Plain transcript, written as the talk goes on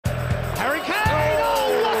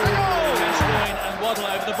Waddle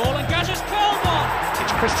over the ball and Gazza's curled one.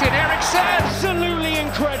 It's Christian Eriksen. Absolutely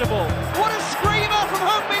incredible. What a screamer from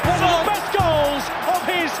Heung-min One of the best goals of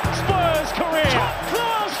his Spurs career. Top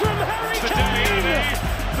class from Harry Kane.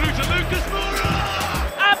 Through to Lucas Moura.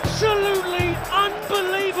 Absolutely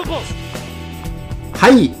unbelievable.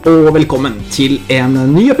 Hei og velkommen til en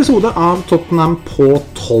ny episode av Tottenham på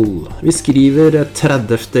 12. Vi skriver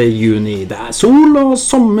 30. juni. Det er sol og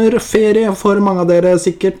sommerferie for mange av dere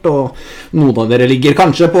sikkert, og noen av dere ligger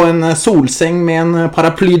kanskje på en solseng med en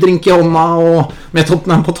paraplydrink i hånda og med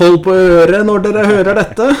Tottenham på 12 på øret når dere hører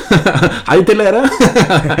dette. Hei til dere!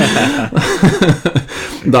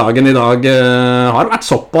 Dagen i dag har vært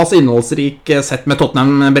såpass innholdsrik sett med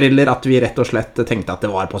Tottenham-briller at vi rett og slett tenkte at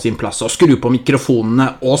det var på sin plass å skru på mikrofonene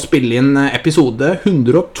og spille inn episode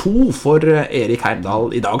 102 for Erik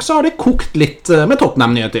Heimdal. I dag så har det kokt litt med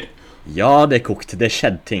Tottenham-nyheter. Ja, det er kokt, det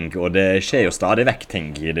skjedd ting, og det skjer jo stadig vekk ting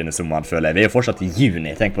i denne sommeren, føler jeg. Vi er jo fortsatt i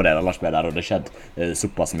juni, tenk på det, Lars Peder, og det skjedd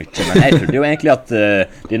såpass mye. Men jeg trodde jo egentlig at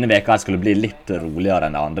denne veka skulle bli litt roligere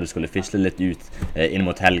enn det andre. Det skulle fisle litt ut inn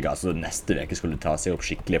mot helga, så neste veke skulle ta seg opp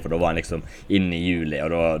skikkelig, for da var han liksom inn i juli,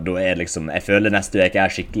 og da er liksom, jeg føler neste veke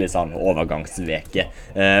er skikkelig sånn overgangsveke.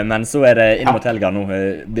 Men så er det inn mot helga nå,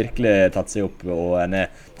 virkelig tatt seg opp, og en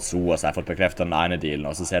er så å si fått bekreftet den ene dealen,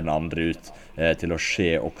 og så ser den andre ut til å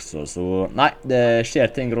skje også. Så nei, det skjer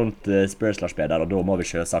ting rundt Spurs, Lars Peder, og da må vi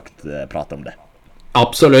selvsagt prate om det.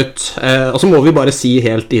 Absolutt, og så må vi bare si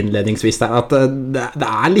helt innledningsvis der at det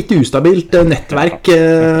er litt ustabilt nettverk.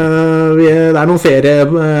 Det er noen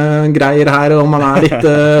feriegreier her, og man er litt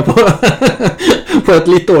på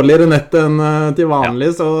et litt dårligere nett enn til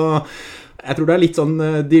vanlig, så jeg tror det er litt sånn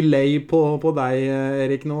delay på deg,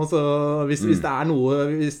 Erik, nå, så hvis det er noe,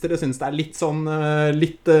 hvis dere synes det er litt sånn,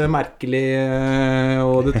 litt merkelig,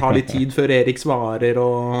 og det tar litt tid før Erik svarer,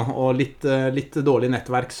 og litt dårlig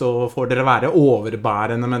nettverk, så får dere være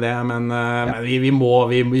overbærende med det, men vi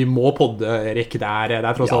må podde, Erik. Det er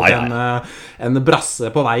tross alt en brasse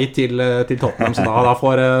på vei til Tottenham, så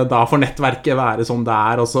da får nettverket være som det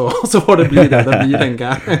er, og så får det bli det blir, tenker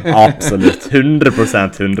jeg. Absolutt,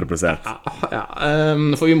 100%. Ja,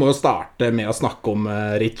 for vi må jo starte med å snakke om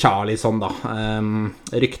Richarlison da.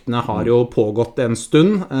 Ryktene har jo pågått en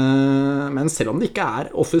stund, men selv om det ikke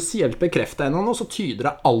er offisielt bekreftet ennå, så tyder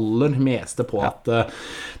det aller meste på at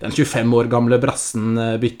den 25 år gamle brassen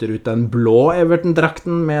bytter ut den blå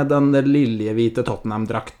Everton-drakten med den liljehvite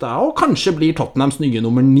Tottenham-drakta, og kanskje blir Tottenhams nye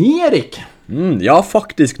nummer 9, Erik. Ja,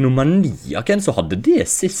 faktisk nummer 9. Ja, hvem så hadde det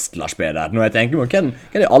sist, Lars Peder? Når jeg tenker på hvem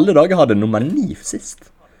i alle dager hadde nummer 9 sist?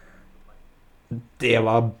 Det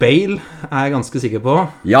var Bale, er jeg ganske sikker på.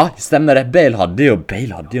 Ja, stemmer det. Bale hadde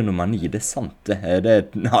jo nummer 9, det er sant. Det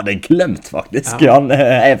hadde jeg glemt, faktisk. Ja.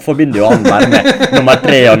 Jeg forbinder jo han bare med nummer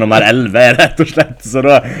 3 og nummer 11, rett og slett. Så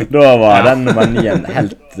da var den nummer 9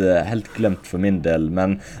 helt glemt for min del.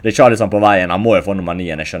 Men Richarlison på veien, han må jo få nummer 9.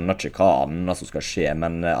 Jeg skjønner ikke hva annet som skal skje,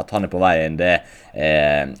 men at han er på veien, det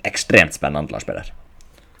er ekstremt spennende, Lars Peder.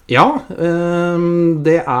 Ja,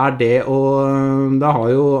 det er det, og det har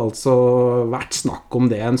jo altså vært snakk om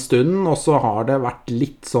det en stund, og så har det vært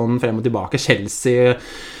litt sånn frem og tilbake. Chelsea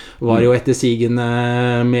var jo etter sigende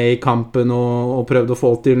med i kampen og prøvde å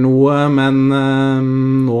få til noe, men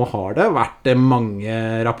nå har det vært mange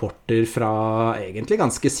rapporter fra egentlig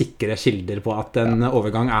ganske sikre kilder på at en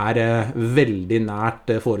overgang er veldig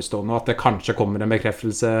nært forestående, og at det kanskje kommer en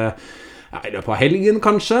bekreftelse i løpet av helgen,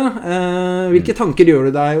 kanskje. Hvilke tanker gjør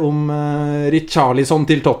du deg om Richarlison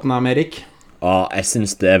til Tottenham, Erik? Jeg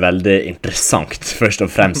synes det er veldig interessant, først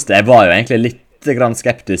og fremst. Jeg var jo egentlig litt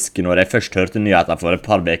skeptisk når jeg først hørte nyheter for et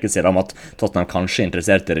par veker siden om at Tottenham kanskje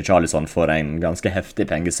interesserte Richarlison for en ganske heftig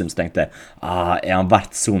pengesum. Så tenkte jeg, er han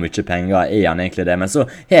verdt så mye penger? Er han egentlig det? Men så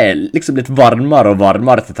har jeg liksom blitt varmere og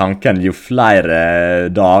varmere til tanken jo flere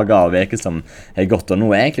dager og veker som har gått, og nå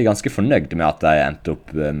er jeg egentlig ganske fornøyd med at jeg endte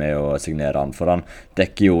opp med å signere han, for han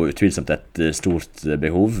dekker jo utvilsomt et stort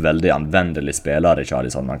behov, veldig anvendelig spiller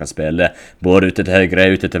Richarlison. Han kan spille både ute til høyre,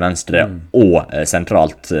 ute til venstre og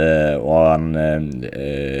sentralt, og han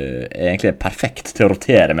egentlig perfekt til å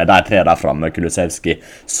rotere med de 3 der fremme, Kulusevski,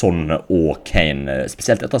 Son og Kane,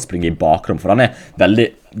 spesielt etter å springe i bakrom, for han er veldig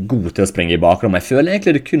god til å springe i bakrom. Jeg føler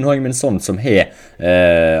egentlig det kun Heung-min Son som har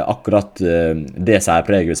akkurat det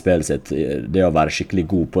særpreget ved spillet sitt, det å være skikkelig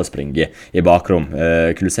god på å springe i bakrom.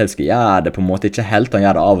 Kulusevski gjør det på en måte ikke helt, han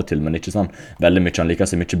gjør det av og til, men ikke sånn veldig mye. Han liker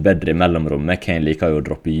seg mye bedre i mellomrommet. Kane liker jo å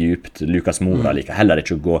droppe djupt. Lucas Moura liker heller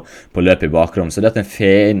ikke å gå på løp i bakrom. Så det at en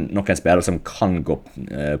får inn noen spillere som kan gå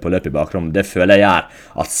på løp i bakrom. Det føler jeg gjør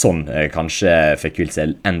at sånn kanskje fikk hvilt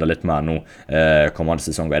seg enda litt mer nå kommende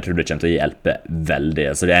sesong, og jeg tror det kommer til å hjelpe veldig.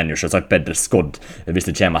 Så det jo selvsagt bedre skodd hvis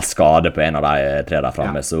det kommer skade på en av de tre der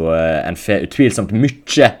fremme. Så en utvilsomt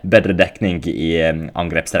mye bedre dekning i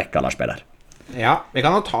angrepsrekka, Lars Peder. Ja, vi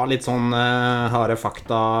kan jo ta litt sånn harde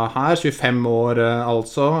fakta her. 25 år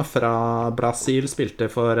altså, fra Brasil, spilte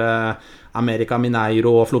for América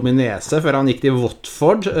Mineiro og Fluminense før han gikk til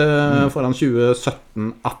Watford foran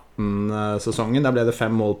 2017-18-sesongen. Der ble det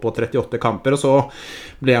 5 mål på 38 kamper, og så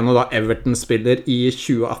ble han jo da Everton-spiller i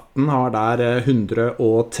 2018. Har der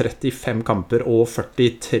 135 kamper og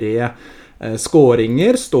 43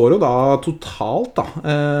 skåringer. Står jo da totalt da,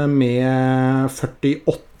 med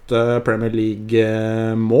 48 Premier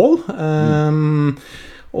League-mål.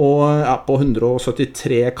 Og på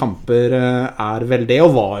 173 kamper vel det,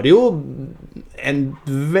 og var jo en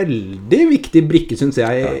veldig viktig brikke, synes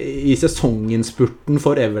jeg, i sesonginnspurten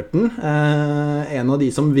for Everton. En av de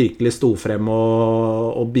som virkelig sto frem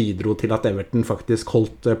og bidro til at Everton faktisk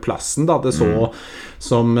holdt plassen, da. Det så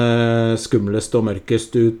som skumlest og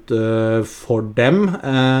mørkest ut for dem.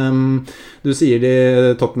 Du sier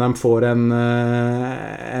Tottenham får en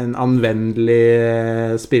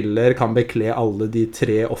anvendelig spiller, kan bekle alle de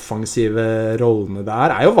 3 offensive rollene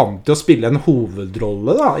der. Jo vant til å spille en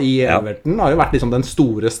hovedrolle da, i Everton. Har jo vært liksom den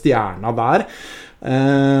store stjerna der.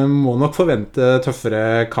 Må nok forvente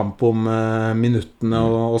tøffere kamp om minuttene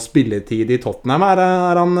og spilletid i Tottenham.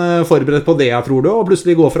 Han forberedt på det, tror du? Og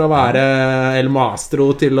plutselig gå fra å være El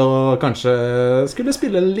Maestro til å kanskje skulle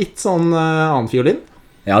spille litt sånn annen fiolin?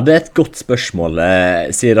 Ja, det et godt spørsmål.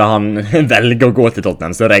 Siden han velger å gå til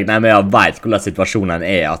Tottenham, så regner jeg med at jeg vet hvordan situasjonen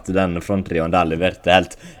at den fronttrioen der leverte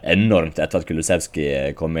helt enormt etter at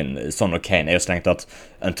Kulusevski kom inn. Son og Kane jo strengt tatt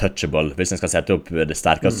untouchable. Hvis en skal sette opp det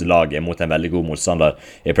sterkeste laget mot en veldig god motstander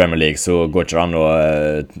i Premier League, så går ikke han å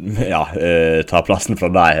ta plassen fra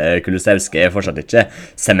deg. Kulusevski fortsatt ikke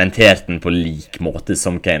sementert den på lik måte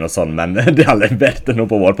som Kane og sånn, men det han leverte nå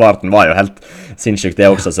på vårparten var jo helt sinnssykt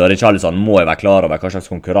det også, så Richarlison må jo være klar over hva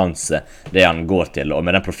slags konkurranse det han går til, og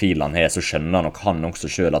med den profilen han har, så skjønner nok han også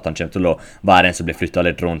selv at han kommer til å være en som blir flyttet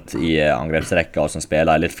litt rundt i angrepsrekka, og som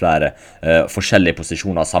spiller i litt flere forskjellige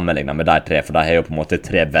posisjoner sammenlignet med de 3, for de har jo på en måte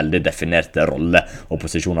 3 veldig definerte roller og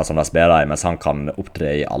posisjoner som de spiller i, mens han kan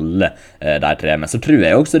opptre i alle de 3. Men så tror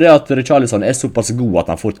jeg også det at Richarlison såpass god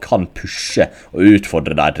at han fort kan pushe og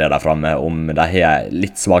utfordre de 3 der fremme, om de har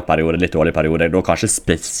litt svak periode, litt dårlig periode, da kanskje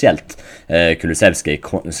spesielt Kulusevski,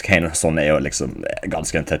 Kane og sånn jo liksom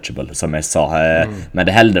ganske untouchable, som jeg sa, men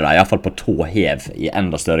det helder deg i hvert fall på tåhev i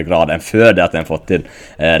enda større grad enn før det at en fått til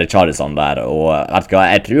Richarlison der, og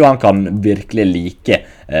jeg tror han kan virkelig like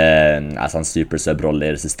en sånn super sub-rolle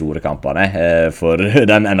i disse store kampene, for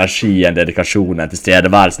den energien, dedikasjonen,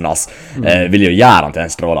 tilstedeværelsen hans vil jo gjøre han til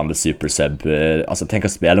en strålende super sub. Altså tenk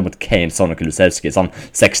å spille mot Kane, Son og Kulusevski sånn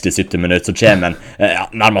 60-70 minutter, så kommer en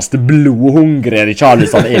nærmest blodhungrig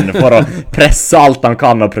Richarlison inn for å presse alt han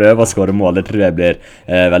kan og prøve å skåre mål. Det tror jeg blir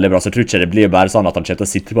veldig bra, så jeg tror ikke det blir bare sånn at han kommer til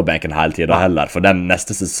å sitte på benken hele tiden heller, for den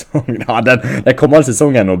neste sesongen, den kommende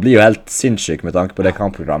sesongen nå blir jo helt sinnssyk med tanke på det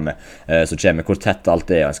kampprogrammet som kommer, hvor tett alt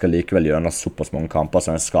og en skal likevel gjøre såpass mange kamper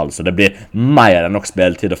som en skal, så det blir mer enn nok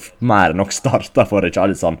spilletid og mer enn nok starter for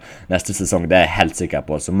Richarlison neste sesong, det jeg helt sikker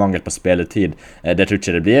på. Så mangel på spilletid, det tror jeg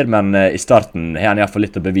ikke det blir, men i starten har han i hvert fall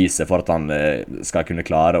litt å bevise for at han skal kunne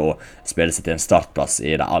klare å spille seg til en startplass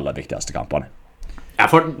i de aller viktigste kampene. Ja,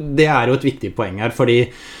 for det jo et viktig poeng her, fordi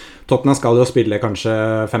Tottenham skal jo spille kanskje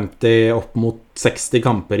 50 opp mot 60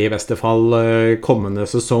 kamper i beste fall kommende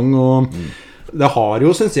sesong, og det har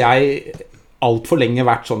jo, synes jeg, alt for lenge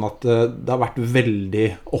vært sånn at det har vært veldig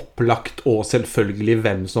opplagt og selvfølgelig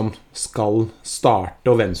hvem som skal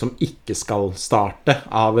starte og hvem som ikke skal starte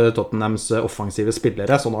av Tottenhams offensive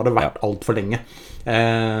spillere. Sånn har det vært alt for lenge.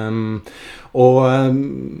 Og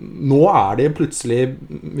nå det plutselig,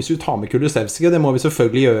 hvis vi tar med Kulusevski, det må vi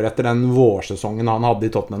selvfølgelig gjøre etter den vårsesongen han hadde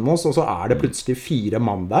i Tottenham også, og så det plutselig 4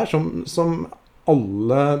 mann der som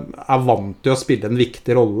alle vant til å spille en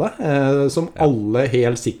viktig rolle, som alle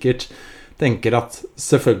helt sikkert tenker at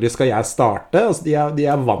selvfølgelig skal jeg starte. Altså de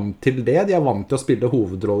vant til det, de vant til å spille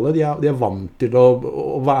hovedrolle, de vant til å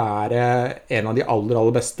være en av de aller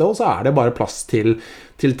beste, og så det bare plass til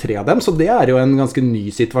 3 av dem, så det jo en ganske ny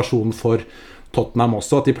situasjon for Tottenham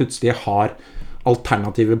også, at de plutselig har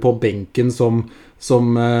alternativer på benken som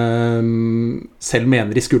selv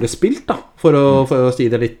mener de skulle spilt, da, for å si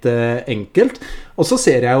det litt enkelt. Og så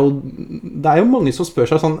ser jeg jo, det jo mange som spør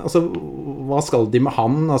seg sånn, altså, hva skal de med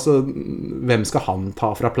han? Altså, hvem skal han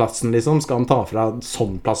ta fra plassen, liksom? Skal han ta fra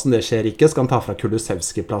sånn-plassen? Det skjer ikke. Skal han ta fra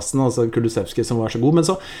Kulusevski-plassen? Altså Kulusevski som var så god. Men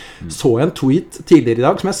så jeg en tweet tidligere i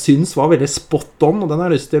dag som jeg synes var veldig spot on, og den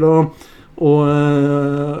har jeg lyst til å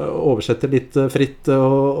oversette litt fritt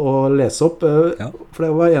og lese opp, for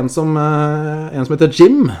det var en som heter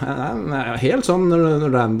Jim, en helt sånn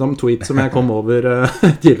random tweet som jeg kom over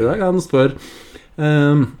tidligere. Han spør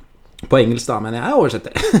på engelsk da, men jeg oversetter.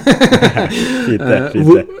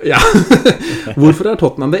 Hvorfor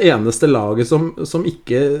Tottenham det eneste laget som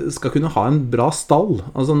ikke skal kunne ha en bra stall?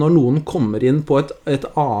 Altså når noen kommer inn på et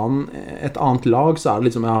annet lag, så det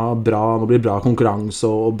liksom, nå blir det bra konkurranse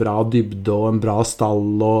og bra dybde og en bra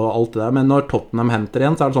stall og alt det der, men når Tottenham henter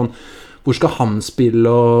en, så det sånn, hvor skal han spille,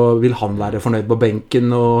 og vil han være fornøyd på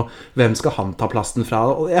benken, og hvem skal han ta plassen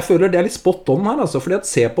fra? Og jeg føler det litt spot on her, altså, fordi at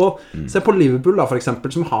se på Liverpool da, for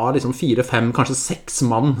eksempel, som har liksom 4, 5, kanskje 6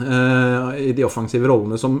 mann i de offensive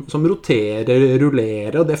rollene, som roterer,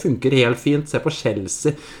 rullerer, og det funker helt fint. Se på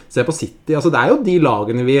Chelsea, se på City, altså det jo de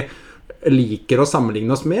lagene vi liker å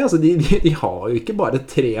sammenligne oss med, altså de har jo ikke bare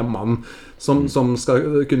 3 mann som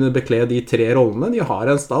skal kunne bekle de 3 rollene, de har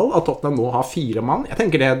en stall. At Tottenham nå har 4 mann, jeg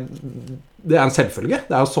tenker det en selvfølge,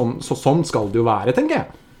 det jo sånn skal det jo være, tenker jeg.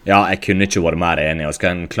 Ja, jeg kunne ikke vært mer enig, og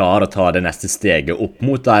skal en klare å ta det neste steget opp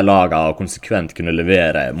mot de lagene og konsekvent kunne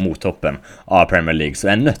levere mot toppen av Premier League, så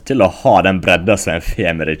jeg nødt til å ha den bredda som en fe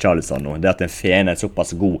med Richarlison nå. Det at en fe en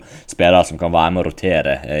såpass god spiller som kan være med å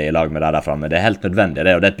rotere i lag med deg der fremme, det helt nødvendig,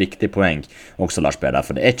 og det et viktig poeng også, Lars Peder,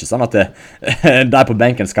 for det ikke sånn at de på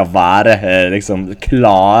benken skal være liksom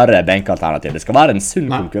klare benkalternativ. Det skal være en sunn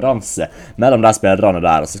konkurranse mellom de spillerne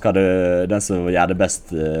der, og så skal den som gjør det best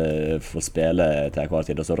få spille til hver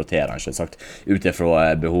tid, og så roterer han ikke sagt ut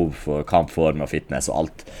ifra behov for kampform og fitness og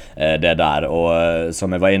alt det der, og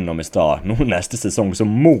som jeg var innom i stad, nå neste sesong så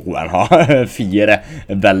må en ha 4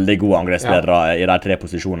 veldig gode angrepsspillere i de 3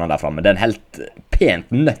 posisjonene der fremme. Det en helt pent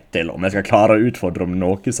nødt til om jeg skal klare å utfordre om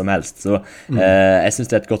noe som helst, så jeg synes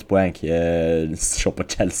det et godt poeng. Se på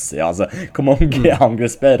Chelsea, altså hvor mange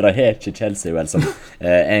angrepsspillere har ikke Chelsea vel som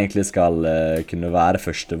egentlig skal kunne være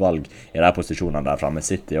førstevalg i de posisjonene der fremme.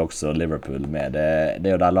 City også, Liverpool med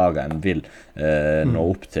det der laget en vil nå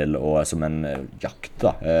opp til, og som en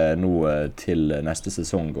jakter nå til neste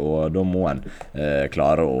sesong, og da må en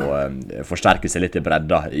klare å forsterke seg litt i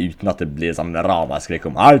bredda, uten at det blir sånn ramaskrik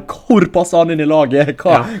om hvor passer han inn i laget?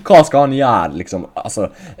 Hva skal han gjøre? Liksom,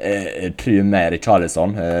 altså, tror meg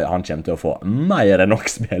Richarlison, han kommer til å få mer enn nok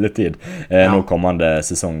spilletid nå kommende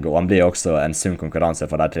sesong, og han blir også en sunn konkurranse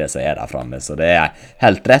for de 3 som der fremme, så det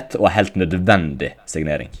helt rett og helt nødvendig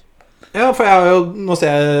signering. Ja, for nå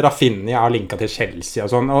ser jeg Rafinha, jeg har linket til Chelsea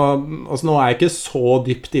og sånn, og altså, nå jeg ikke så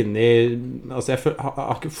dypt inne i, altså jeg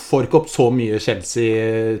får ikke opp så mye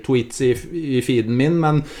Chelsea-tweets i feeden min,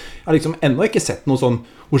 men jeg har liksom ennå ikke sett noe sånn,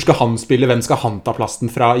 hvor skal han spille, hvem skal han ta plassen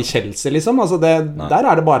fra i Chelsea, liksom, altså der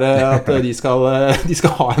det bare at de skal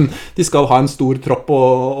ha en stor tropp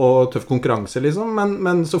og tøff konkurranse, liksom,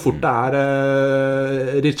 men så fort det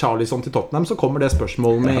Richarlison til Tottenham, så kommer det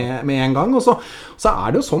spørsmålet med en gang, og så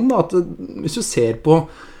det jo sånn da, at hvis du ser på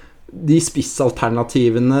de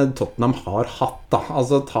spissalternativene Tottenham har hatt da,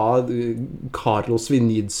 altså ta Carlos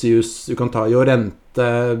Vinicius, du kan ta Llorente,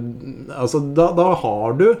 altså da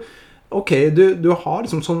har du ok, du har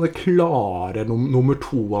liksom sånne klare nummer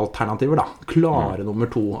 2-alternativer da, klare nummer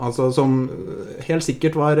 2, altså som helt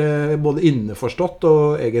sikkert var både innforstått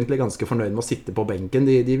og egentlig ganske fornøyd med å sitte på benken,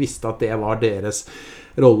 de visste at det var deres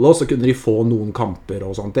rolle, og så kunne de få noen kamper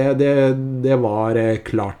og sånt, det var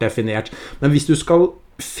klart definert, men hvis du skal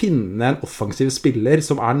finne en offensiv spiller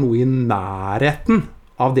som noe i nærheten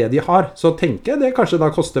av det de har, så tenker jeg det kanskje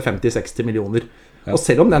da koster 50-60 millioner, og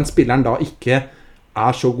selv om den spilleren da ikke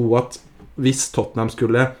så god at hvis Tottenham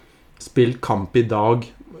skulle spilt kamp i dag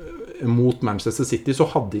mot Manchester City, så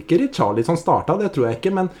hadde ikke Richarlison startet, det tror jeg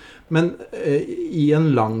ikke, men i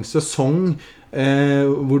en lang sesong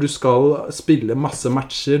hvor du skal spille masse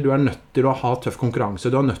matcher, du nødt til å ha tøff konkurranse,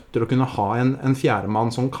 du nødt til å kunne ha en fjerdemann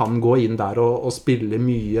som kan gå inn der og spille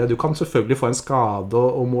mye, du kan selvfølgelig få en skade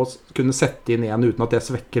og må kunne sette inn en uten at det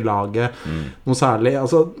svekker laget noe særlig,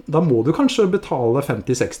 altså da må du kanskje betale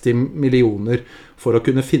 50-60 millioner for å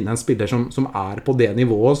kunne finne en spiller som på det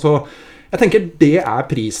nivået, så Jeg tenker det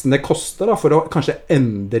prisen det koster da, for å kanskje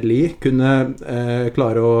endelig kunne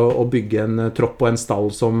klare å bygge en tropp og en stall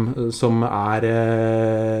som hva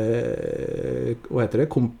heter det?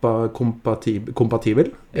 Kompatibel?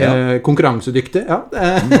 Ja. Konkurransedyktig, ja.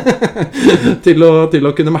 til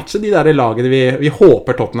å kunne matche de der lagene vi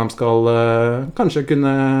håper Tottenham skal kanskje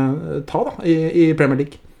kunne ta da, i Premier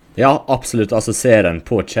League. Ja, absolutt. Altså, ser en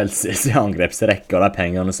på Chelseas angrepsrekke og de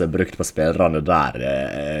pengene som brukt på spillerne der,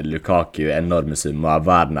 Lukaku, enorme summer,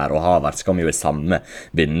 Werner og Havertz kommer jo i samme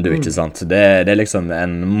vindu, ikke sant? Det liksom,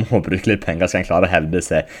 en må bruke litt penger, skal en klare å hevde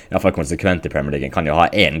seg, i hvert fall konsekvent i Premier League. En kan jo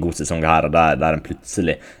ha en god sesong her og der en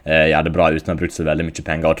plutselig gjør det bra uten å ha brukt så veldig mye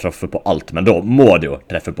penger og treffe på alt, men da må det jo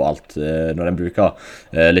treffe på alt. Når en bruker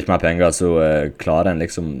litt mer penger, så klarer en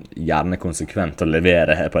liksom gjerne konsekvent å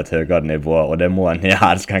levere på et høyere nivå, og det må en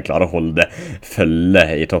gjøre, skal klare å holde følge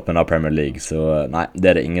i toppen av Premier League. Så nei,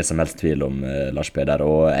 det det ingen som helst tvil om, Lars Peder.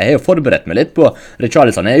 Og jeg har jo forberedt meg litt på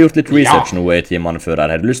Richarlison. Jeg har gjort litt research nå i timene før her.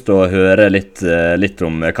 Har du lyst til å høre litt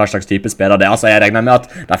om hva slags type spiller det er? Altså, jeg regner med at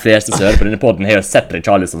de fleste som hører på denne podden har jo sett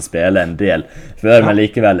Richarlison spille en del før, men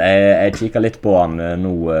likevel, jeg kikket litt på han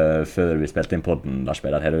nå før vi spilte inn podden, Lars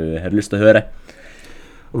Peder. Har du lyst til å høre?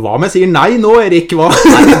 Hva om jeg sier nei nå, Erik? Hva?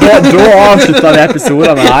 Da avslutter vi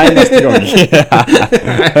episoden med nei neste gang.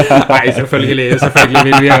 Nei, selvfølgelig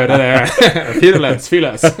vil vi gjøre det. Fyrløs.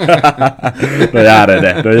 Da gjør jeg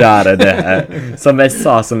det. Som jeg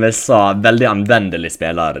sa, veldig anvendelig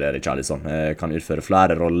spiller, Richarlison. Kan utføre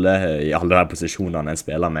flere roller i alle de posisjonene en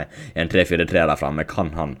spiller med. En 3-4-3 der fremme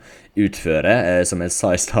kan han utføre, som jeg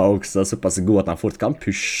sa i stad også, såpass god at han fort kan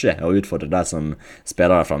pushe og utfordre de som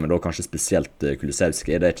spiller der fremme, da kanskje spesielt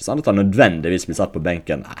Kulusevski. Det ikke sant at han nødvendigvis blir satt på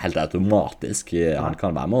benken helt automatisk. Han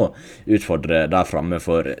kan være med å utfordre der fremme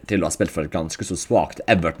til å ha spilt for et ganske så svagt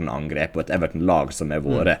Everton-angrep og et Everton-lag som har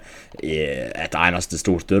vært i et eneste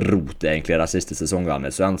stort rot egentlig de siste sesongene,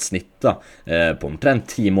 så han snittet på omtrent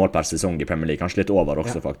 10 mål per sesong i Premier League, kanskje litt over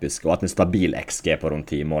også faktisk, og at en stabil XG på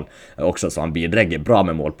rundt 10 mål også, så han bidrar bra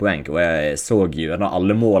med målpoeng. Og jeg så gjennom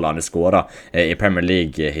alle målene skåret i Premier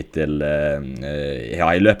League hittil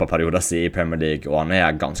i løpet av perioden sin i Premier League, og han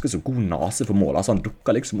er ganske så god nase for mål, altså han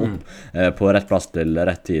dukker liksom opp på rett plass til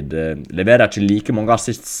rett tid, leverer ikke like mange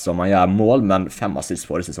assists som han gjør mål, men 5 assists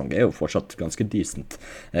forrige sesong er jo fortsatt ganske decent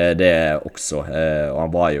det også, og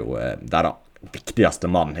han var jo der viktigste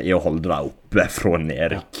mann i å holde deg oppe fra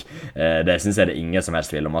nedrykk. Det synes jeg det er ingen som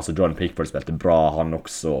helst tvil om. Altså, Jordan Pickford spilte bra, han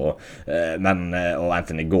også, og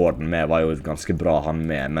Anthony Gordon var jo ganske bra, han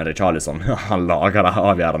med, men Richarlison, han laget de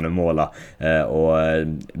avgjørende målene,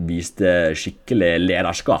 og viste skikkelig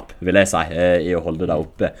lederskap, vil jeg si, i å holde deg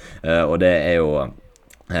oppe, og det er jo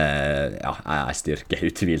styrke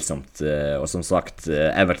utvilsomt, og som sagt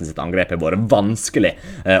Everton sitt angrep har vært vanskelig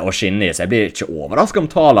å skinne i, så jeg blir ikke overrasket om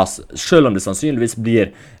Talas, selv om det sannsynligvis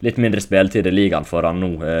blir litt mindre spilletid i ligaen for han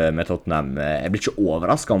nå med Tottenham. Jeg blir ikke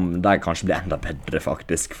overrasket om de kanskje blir enda bedre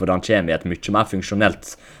faktisk, for han kommer i et mye mer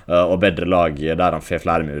funksjonelt og bedre lag der han får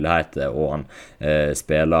flere muligheter, og han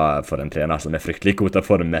spiller for en trener som er fryktelig god til å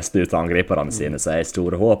få det meste ut av angriperne sine, så jeg har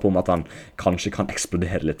store håp om at han kanskje kan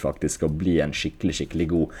eksplodere litt faktisk og bli en skikkelig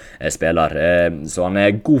god spiller. Så han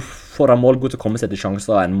er god foran mål, god til å komme seg til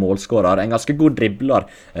sjanser, en målskårer, en ganske god dribler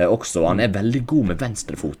også. Han er veldig god med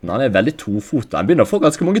venstrefoten, han er veldig tofotet. Han begynner å få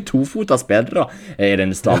ganske mange tofotet spillere i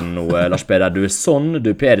denne stallen nå, Lars Peder. Du er Son,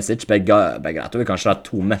 du er Perisic, begge jeg tror vi kanskje er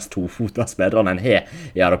 2 mest tofotet spillerne en har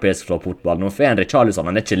i europeisk fotball. Nå får en Richarlison,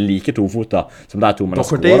 han er ikke like tofotet som de 2 men han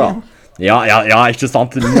skårer. Ja, ikke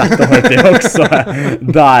sant, nettopp det også.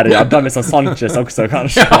 Der med sånn Sanchez også,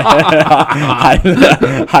 kanskje.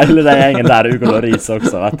 hele den gjengen der, Hugo Lloris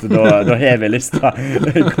også, vet du. Da har vi lista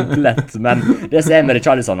komplett. Men det som er med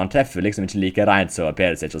Richarlison, han treffer liksom ikke like rent så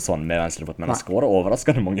Perisic og sånn med venstrefot, men han skårer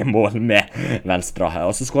overraskende mange mål med venstre.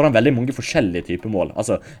 Og så skårer han veldig mange forskjellige typer mål.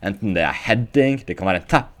 Altså, enten det er heading, det kan være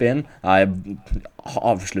en tap-in,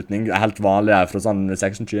 avslutning, helt vanlig fra sånn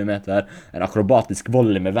 16-20 meter, en akrobatisk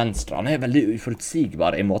volley med venstre. Han er veldig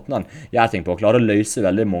uforutsigbar i måten han gjør ting på, og klarer å løse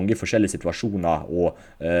veldig mange forskjellige situasjoner og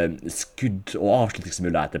skudd og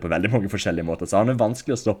avslutningsmuligheter på veldig mange forskjellige måter, så han er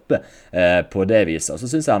vanskelig å stoppe på det viset. Og så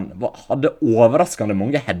synes jeg han hadde overraskende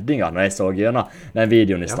mange headinger når jeg så gjennom den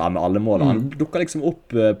videoen i sted med alle målene. Han dukket liksom opp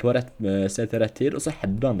på til rett tid, og så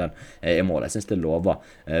header han den i mål. Jeg synes det lover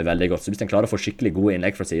veldig godt. Så hvis han klarer å få skikkelig gode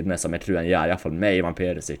innlegg fra sidene, som jeg tror han gjør i hvert fall med med Ivan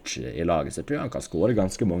Perisic I laget, så jeg tror han kan skåre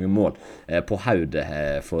ganske mange mål på hodet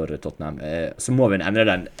for Tottenham. Så må vi nevne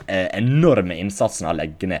den enorme innsatsen han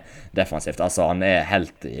legger ned defensivt. Altså, han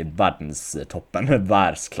helt I verdenstoppen,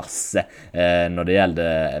 verdensklasse, når det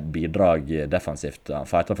gjelder bidrag defensivt. Han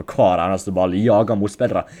fighter for hver eneste ball, jager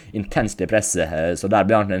motspillere intenst I presset, så der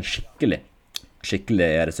blir han en skikkelig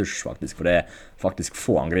ressurs faktisk, for det faktisk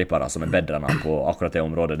få angripere som bedre enn han på akkurat det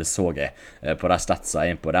området. Det så jeg på de statsa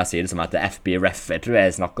inn på den siden som heter FB Ref. Jeg tror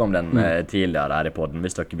jeg snakket om den tidligere her I podden,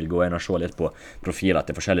 hvis dere vil gå inn og se litt på profiler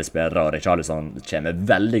til forskjellige spillere, og Richarlison kommer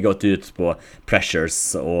veldig godt ut på pressures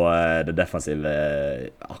og det defensive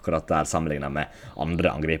akkurat der sammenlignet med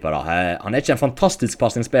andre angripere. Han ikke en fantastisk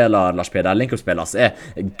passningsspiller, Lars Peder. Link-up-spiller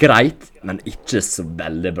greit, men ikke så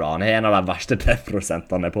veldig bra. Han en av de verste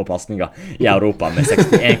treffprosentene på passninger I Europa med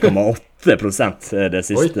 61,8% det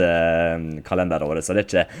siste kalenderåret, så det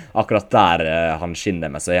ikke akkurat der han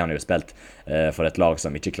skinner, men så han jo spilt for et lag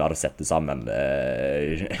som ikke klarer å sette sammen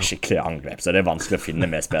skikkelig angrep, så det vanskelig å finne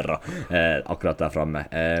med spillere akkurat der fremme.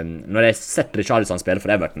 Når jeg sett Richarlison spille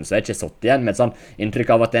for Everton, så ikke jeg satt igjen med et sånn inntrykk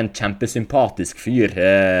av at det en kjempesympatisk fyr,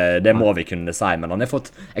 det må vi kunne si, men han har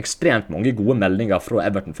fått ekstremt mange gode meldinger fra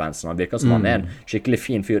Everton-fansen. Han virker som han en skikkelig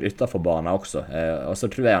fin fyr utenfor banen også, og så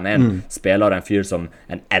tror jeg han en spiller, en fyr som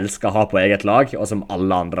en elsker å ha på eget lag, og som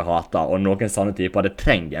alle andre hater, og noen sånne typer det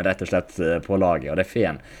trenger rett og slett på laget, og det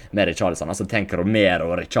fan med Richarlison. Altså tenk Romero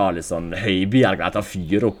og Richarlison høybjerg etter å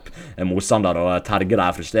fyre opp motstander og terge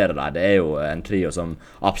der, frustrere der. Det jo en trio som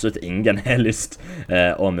absolutt ingen har lyst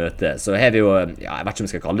å møte. Så har vi jo, jeg vet ikke om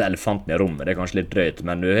vi skal kalle det elefanten I rommet, det kanskje litt drøyt,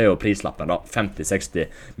 men du har jo prislappen da, 50-60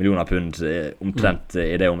 millioner pund omtrent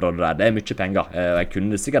I det området der. Det mye penger, og jeg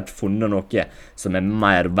kunne sikkert funnet noe som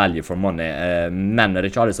mer value for money, men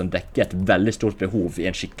Richarlison dekker et veldig stort behov I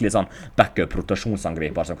en skikkelig sånn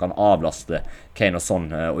backup-rotasjonsangriper som kan avlaste Kane og sånn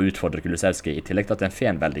og utfordre Kulusevski, I tillegg til at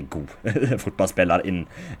en veldig god fotballspiller inn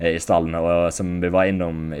I stallen, og som vi var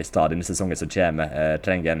innom I stad denne sesongen som kommer,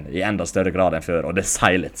 trenger en I enda større grad enn før, og det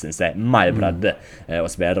sier litt, synes jeg, mer bredde og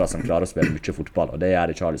spillere som klarer å spille mye fotball, og det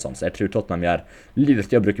Richarlison, så jeg tror Tottenham gjør lurt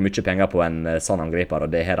I å bruke mye penger på en sånn angriper, og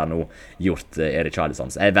det har han nå gjort Richarlison,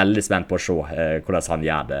 så jeg veldig spent på å se hvordan han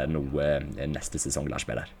gjør det nå neste sesong, Lars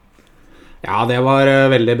Peder. Ja, det var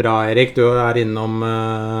veldig bra, Erik. Du innom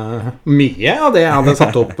mye av det jeg hadde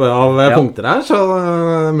satt opp av punkter her, så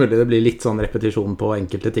mulig det blir litt sånn repetisjon på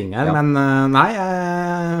enkelte ting her, men nei,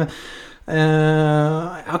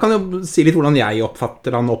 jeg kan jo si litt hvordan jeg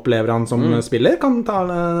oppfatter han, opplever han som spiller.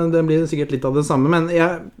 Det blir sikkert litt av det samme, men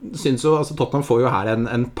jeg synes jo, altså Tottenham får jo her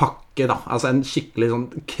en pakke da, altså en skikkelig sånn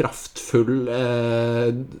kraftfull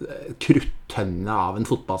kruttønne av en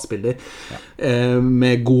fotballspiller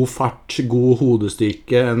med god fart, god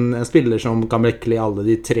hodestyrke, en spiller som kan bekle alle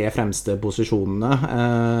de 3 fremste posisjonene,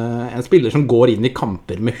 en spiller som går inn I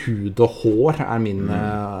kamper med hud og hår min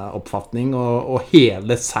oppfatning, og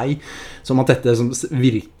hele seg som at dette som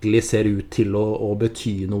virkelig ser ut til å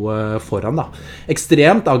bety noe foran da.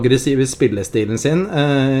 Ekstremt aggressiv I spillestilen sin,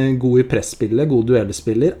 god I pressspillet, god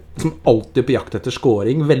duellspiller, som alltid på jakt etter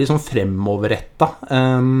scoring, veldig sånn fremoverrettet,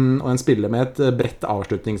 og en spiller med et bredt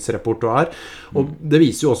avslutningsrepertoar, og det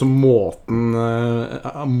viser jo også måten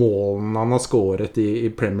målene han har scoret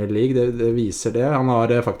I Premier League, det viser det. Han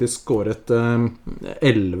har faktisk scoret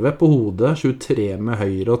 11 på hodet, 23 med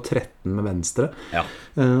høyre og 13 med venstre,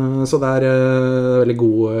 så det veldig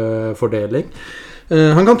god fordeling.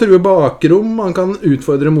 Han kan true bakrom, han kan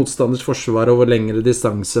utfordre motstanders forsvar over lengre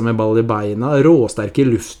distanse med ball I beina, råsterk I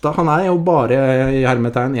lufta. Han jo bare I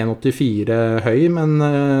hermetegn 1,84 høy, men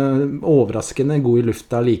overraskende god I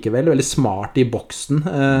lufta likevel, veldig smart I boksen,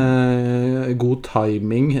 god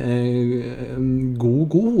timing,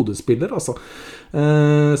 god hodespiller altså.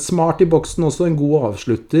 Smart I boksen også, en god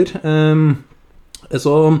avslutter.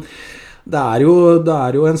 Så det jo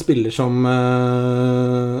en spiller som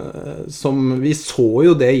vi så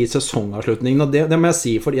jo det I sesongavslutningen, og det må jeg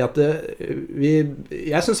si fordi at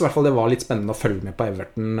jeg synes I hvert fall det var litt spennende å følge med på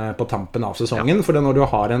Everton på tampen av sesongen, for når du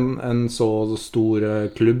har en så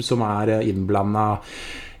stor klubb som innblandet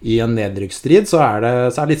I en nedrykksstrid, så det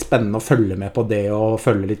litt spennende å følge med på det, og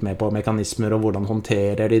følge litt med på mekanismer, og hvordan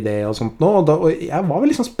håndterer de det, og sånt nå. Og jeg var vel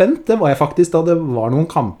liksom spent, det var jeg faktisk, da det var noen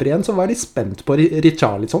kamper igjen, så var jeg litt spent på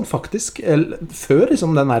Richarlison, faktisk. Før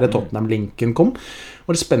liksom den der Tottenham-linken kom,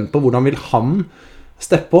 var jeg spent på hvordan vil han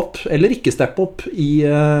steppe opp, eller ikke steppe opp I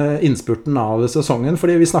innspurten av sesongen,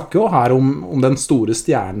 fordi vi snakker jo her om den store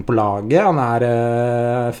stjernen på laget, han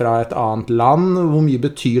fra et annet land, hvor mye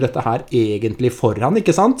betyr dette her egentlig for han,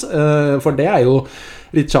 ikke sant? For det jo,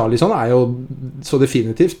 Richarlison jo så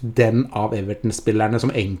definitivt den av Everton-spillerne som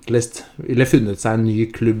enklest ville funnet seg en ny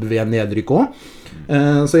klubb ved en nedrykk også.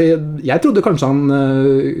 Så jeg trodde kanskje han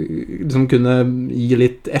liksom kunne gi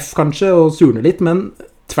litt F kanskje, og surne litt, men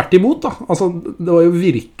tvert imot da. Altså, det var jo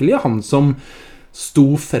virkelig han som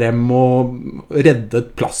sto frem og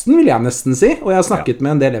reddet plassen, vil jeg nesten si. Og jeg har snakket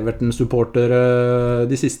med en del Everton-supportere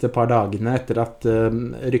de siste par dagene etter at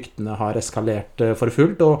ryktene har eskalert for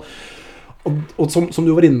fullt, og som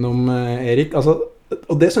du var innom, Erik, altså,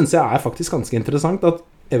 og det synes jeg faktisk ganske interessant, at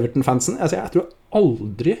Everton-fansen, altså jeg tror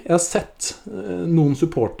aldri jeg har sett noen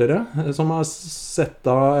supportere som har sett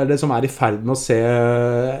eller som i ferd med å se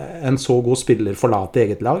en så god spiller forlate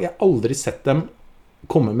eget lag. Jeg har aldri sett dem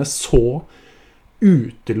komme med så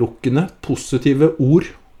utelukkende positive ord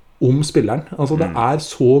om spilleren. Altså det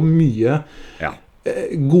så mye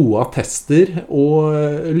gode attester og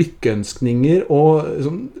lykkeønskninger, og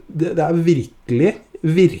det virkelig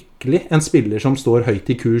en spiller som står høyt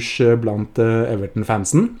i kurs blant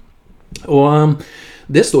Everton-fansen. Og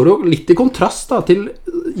det står jo litt i kontrast da, til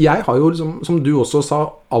jeg har jo, som du også sa,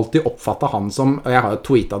 alltid oppfattet han som, og jeg har jo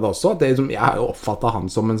tweetet det også, at jeg har jo oppfattet han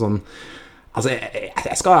som en sånn, altså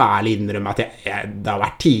jeg skal ærlig innrømme at det har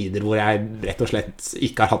vært tider hvor jeg rett og slett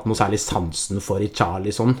ikke har hatt noe særlig sansen for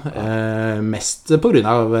Richarlison, mest på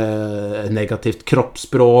grunn av negativt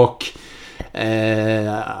kroppsspråk.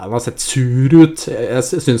 Han har sett sur ut. Jeg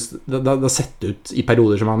synes det har sett ut i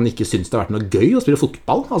perioder som han ikke synes det har vært noe gøy å spille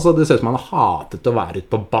fotball. Altså det ser ut som han har hatet å være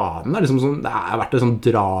ute på banen. Det, liksom sånn, det har vært et sånn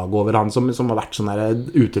drag over han som har vært sånn der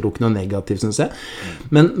utelukkende og negativ, synes jeg.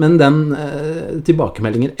 Men den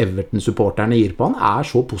tilbakemeldingen Everton-supporterne gir på han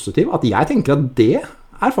så positiv at jeg tenker at det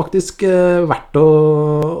faktisk verdt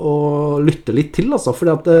å lytte litt til, altså,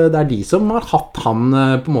 fordi at det de som har hatt han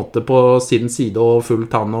på en måte på sin side og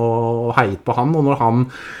fulgt han og heiet på han, og når han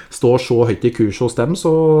står så høyt i kurs hos dem,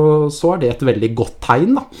 så det et veldig godt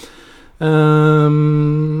tegn da.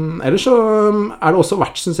 Ellers så det også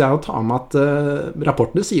verdt, synes jeg, å ta med at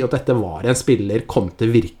rapportene sier at dette var en spiller Conte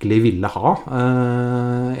virkelig ville ha.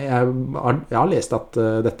 Jeg har lest at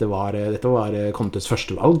dette var Contes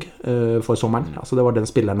førstevalg for sommeren. Altså det var den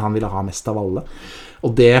spilleren han ville ha mest av alle.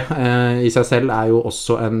 Og det i seg selv jo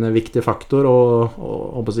også en viktig faktor,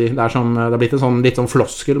 og det har blitt en sånn, litt sånn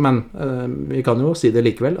floskel, men vi kan jo si det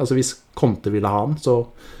likevel. Altså hvis Conte ville ha han, så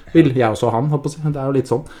vil jeg også ha han, det jo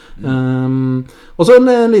litt sånn. Og så en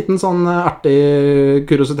liten sånn artig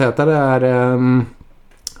kuriositet her,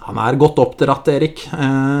 han godt oppdratt, Erik.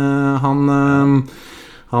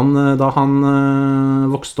 Da han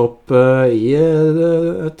vokste opp i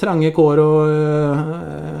trange kår og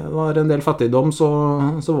var en del fattigdom, så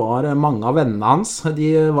var mange av vennene hans,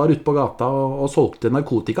 de var ute på gata og solgte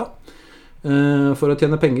narkotika for å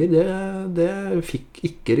tjene penger. Det fikk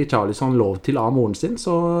ikke Richarlison lov til av moren sin,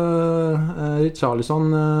 så Richarlison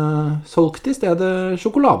solgte i stedet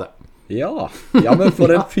sjokolade. Ja, men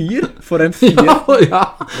for en fyr. Ja,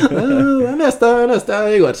 det leste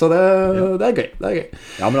jeg i går, så det gøy.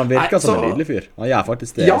 Ja, men han virker som en nydelig fyr. Han gjør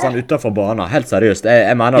faktisk det, sånn utenfor banen. Helt seriøst,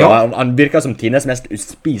 jeg mener han virker som Tines mest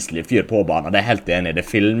uspiselige fyr på banen. Det helt enig, det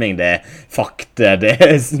filming, det fakta,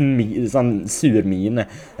 det sånn sur mine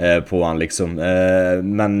på han liksom.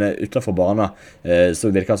 Men utenfor banen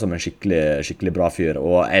så virker han som en skikkelig bra fyr,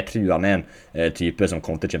 og jeg tror han en type som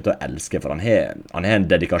kommer til å elske, for han har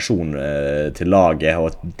en dedikasjon til laget og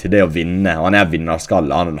til det å vinne. Han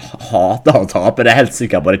vinnerskalle, han hater å tape, det helt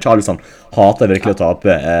sikkert. Bare Richarlison hater virkelig å tape,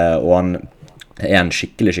 og han en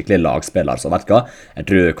skikkelig lagspiller, så vet du hva? Jeg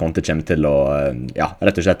tror Conte kommer til å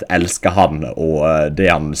rett og slett elske han og det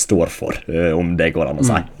han står for, om det går an å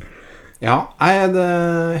si. Ja, det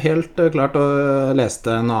helt klart, og jeg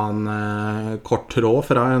leste en annen kort tråd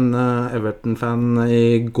fra en Everton-fan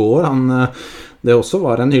i går. Det også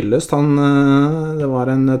var en hyllest. Det var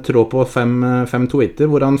en tråd på fem tweeter,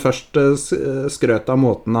 hvor han først skrøt av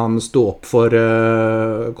måten han stod opp for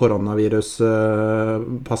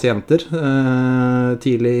koronavirus-pasienter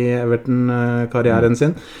tidlig i Everton-karrieren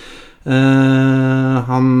sin.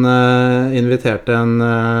 Han inviterte en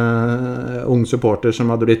ung supporter som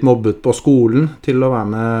hadde blitt mobbet på skolen til å være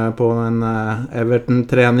med på en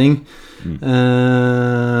Everton-trening. Det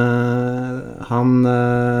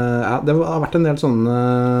har vært en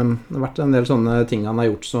del sånne ting han har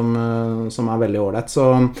gjort som veldig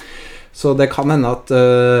ordentlig, så det kan hende at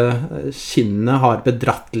kinnet har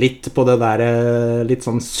bedratt litt på det der litt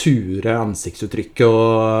sånn sure ansiktsuttrykket,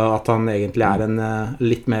 og at han egentlig en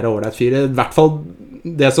litt mer ordentlig fyr. I hvert fall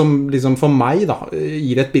det som liksom for meg da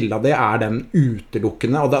gir et bilde av det, den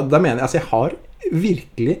utelukkende, og da mener jeg, altså jeg har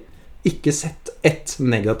virkelig ikke sett et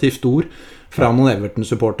negativt ord fra noen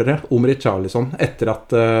Everton-supportere om Richarlison etter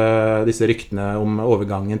at disse ryktene om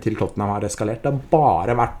overgangen til Tottenham har eskalert. Det har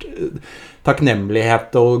bare vært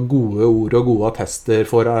takknemlighet og gode ord og gode attester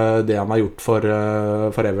for det han har gjort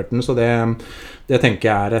for Everton, så det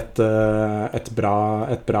tenker jeg et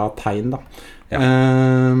bra tegn da. Ja.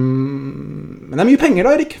 Men det er mye penger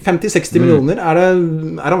da, Erik. 50-60 millioner. Er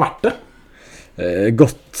han verdt det?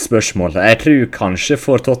 Godt spørsmål. Jeg tror kanskje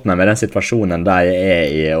for Tottenham med den situasjonen de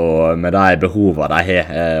I, og med de behovene de har,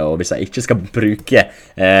 og hvis jeg ikke skal bruke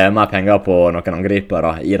mer penger på noen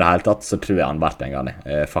angripere I det hele tatt, så tror jeg han verdt pengene,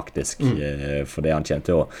 faktisk. For det han kommer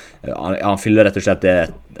til å... Han fyller rett og slett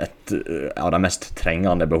et av de mest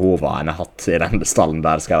trengende behovene en har hatt I den stallen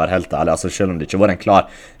der, skal jeg være helt ærlig. Altså, selv om det ikke var en klar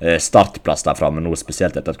startplass der fremme nå,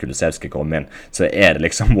 spesielt etter at Kulusevski kom inn, så det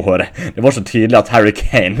liksom det var så tydelig at Harry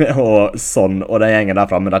Kane og sånn, og den gjengen der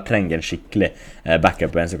fremme, de trenger en skikkelig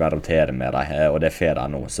backup og en som kan rotere med dem, og det får de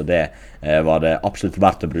nå. Så det var det absolutt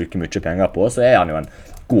verdt å bruke mye penger på, så han jo en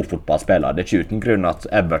god fotballspiller. Det ikke uten grunn at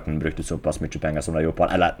Everton brukte såpass mye penger som de gjorde på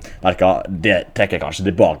han. Eller, det trekker jeg kanskje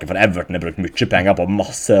tilbake, for Everton har brukt mye penger på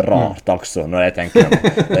masse rart også, når jeg tenker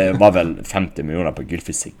det var vel 50 millioner på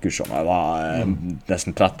Gylfi Sigurdsson, det var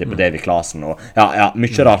nesten 30 på David Klaasen, og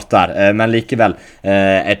mye rart der. Men likevel,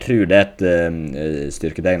 jeg tror det et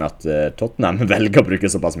styrketegn at Tottenham velger å bruke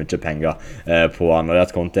såpass mye penger på han, og det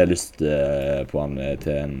at Conte har lyst på han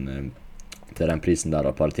til den prisen der,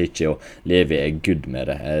 og Paratici og Levi good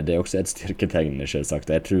med det. Det også et styrketegn,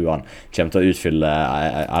 selvsagt. Jeg tror han kommer til å utfylle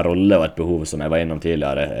en rolle og et behov som jeg var innom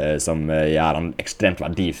tidligere, som gjør han ekstremt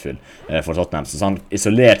verdifull for Tottenham. Så han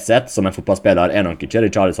isolert sett, som en fotballspiller, nok ikke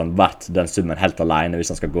Richarlison verdt den summen helt alene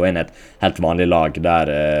hvis han skal gå inn I et helt vanlig lag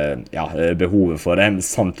der behovet for en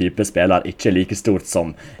sånn type spiller ikke like stort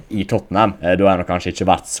som I Tottenham. Da han kanskje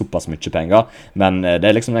ikke verdt såpass mye penger, men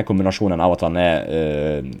det liksom den kombinasjonen av at han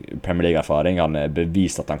Premier League-erfaring. Han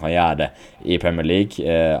bevist at han kan gjøre det I Premier League.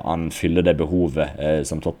 Han fyller det behovet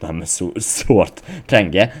som Tottenham sårt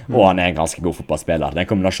trenger, og han en ganske god fotballspiller. Den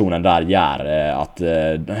kombinasjonen der gjør at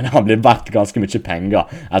han blir verdt ganske mye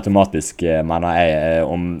penger automatisk, mener jeg.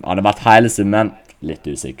 Om han verdt hele summen,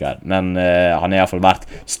 litt usikker, men han I hvert fall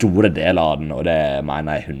verdt store deler av den, og det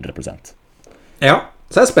mener jeg 100%. Ja,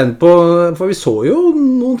 så jeg spent på, for vi så jo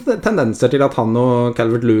noen tendenser til at han og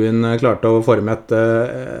Calvert-Lewin klarte å forme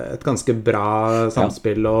et ganske bra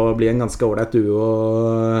samspill og bli en ganske ålreit duo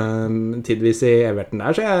tidvis I Everton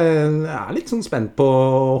der, så jeg litt sånn spent på,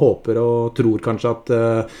 håper og tror kanskje at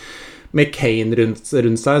med Kane rundt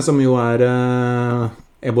seg, som jo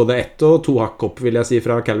både 1 og 2 hakk opp, vil jeg si,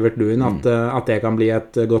 fra Calvert-Lewin, at det kan bli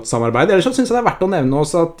et godt samarbeid. Ellers så synes jeg det verdt å nevne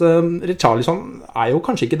også at Richarlison jo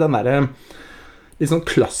kanskje ikke den der litt sånn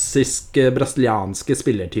klassisk brasilianske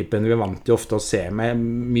spillertypen vi vant til ofte å se med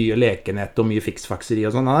mye lekenhet og mye fiksfakseri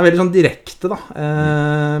og sånn. Han veldig sånn direkte da.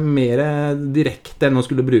 Mer direkte enn å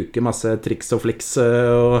skulle bruke masse triks og fliks.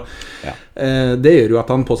 Og det gjør jo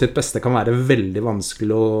at han på sitt beste kan være veldig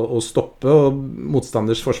vanskelig å stoppe, og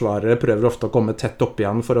motstanders forsvarere prøver ofte å komme tett opp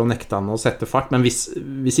igjen for å nekte han å sette fart, men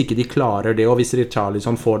hvis ikke de klarer det, og hvis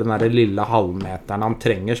Richarlison får den der lille halvmeteren han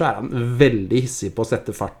trenger, så han veldig hissig på å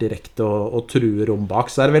sette fart direkte og truer rom bak,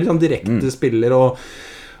 så det veldig sånn direkte spiller, og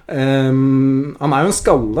han jo en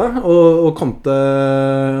skalle, og Conte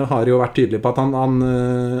har jo vært tydelig på at han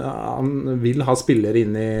vil ha spillere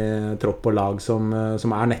inn I tropp og lag som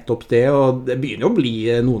nettopp det, og det begynner jo å bli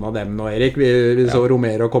noen av dem nå, Erik. Vi så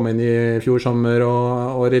Romero komme inn I fjor sommer,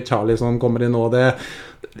 og Richarlison kommer inn nå.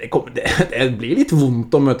 Det blir litt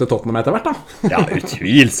vondt å møte Tottenham etter hvert da. Ja,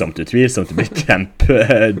 utvilsomt. Det blir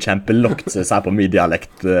kjempelokt, så jeg sier på min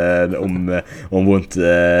dialekt om vondt.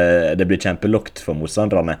 Det blir kjempelokt for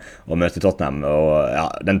motstanderne å møte Tottenham,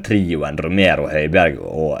 og den trioen Romero, Højbjerg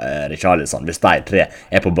og Richarlison, hvis de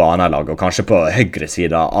 3 på banelag, og kanskje på høyre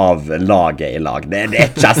side av laget I lag, det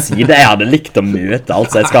ikke jeg side jeg hadde likt å møte,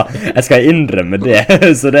 altså jeg skal innrømme det,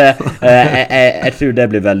 så jeg tror det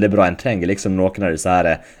blir veldig bra. En trenger liksom noen av disse her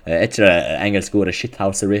ikke det engelske ordet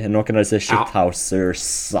shithousery, noen av disse shithousers,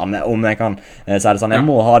 om jeg kan si det sånn, jeg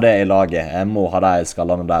må ha det I laget, jeg må ha de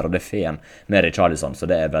skallene der, og det får en med Richarlison, så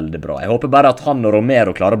det veldig bra. Jeg håper bare at han og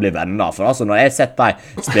Romero klarer å bli venner, for altså når jeg sett de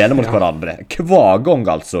spille mot hverandre hver gang,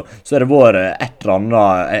 altså, så det vår et eller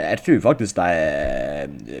annet, jeg tror faktisk de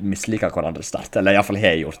misliker hverandre sterkt, eller I hvert fall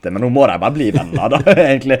har gjort det, men nå må de bare bli venner da,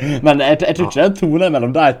 egentlig, men jeg tror ikke den tonen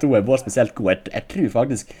mellom de 2 vår spesielt god. Jeg tror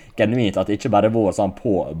faktisk genuint at det ikke bare vår sånn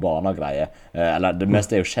på banegreier. Eller det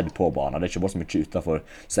meste er jo skjedd på banen, det er ikke bare så mye utenfor,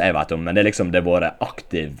 så jeg vet om, men det er liksom, det har vært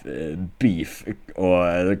aktiv beef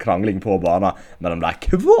og krangling på banen mellom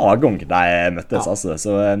de hver gang de møttes, altså.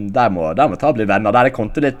 Så der må ta og bli venner. Der er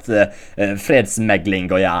kommet litt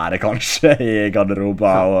fredsmegling å gjøre, kanskje, i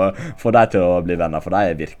garderoba, og få de til å bli venner, for de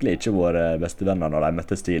er virkelig ikke våre beste venner når de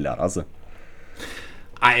møttes tidligere, altså.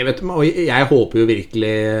 Nei, vet du, jeg håper jo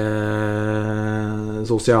virkelig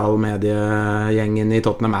sosiale mediegjengen i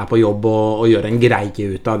Tottenham er på jobb og gjør en greie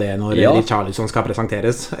ut av det når Richarlison skal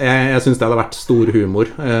presenteres. Jeg synes det hadde vært stor humor,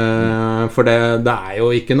 for det er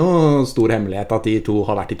jo ikke noe stor hemmelighet at de to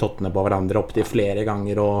har vært i tottene på hverandre opp til flere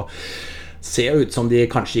ganger, og ser ut som de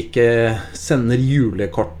kanskje ikke sender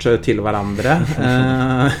julekort til hverandre.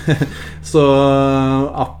 Så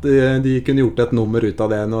at de kunne gjort et nummer ut av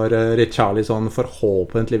det når Richarlison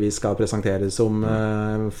forhåpentligvis skal presenteres om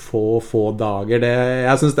få dager.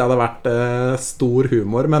 Jeg synes det hadde vært stor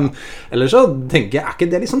humor, men ellers så tenker jeg, er ikke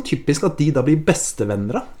det liksom typisk at de da blir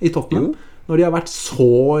bestevenner i Tottenham? Jo. Når de har vært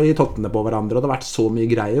så i tottene på hverandre, og det har vært så mye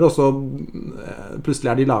greier, og så plutselig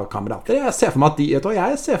er de lagkamerater. Jeg ser for meg at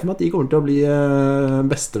de kommer til å bli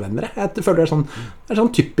bestevenner. Jeg føler det er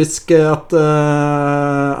sånn typisk at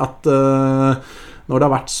når det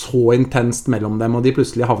har vært så intenst mellom dem, og de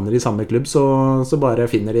plutselig havner i samme klubb, så bare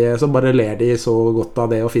ler de så godt av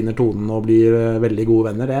det og finner tonen og blir veldig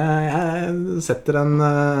gode venner. Jeg setter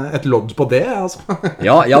et lodd på det, altså.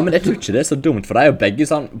 ja, men jeg tror ikke det er så dumt, for det er jo begge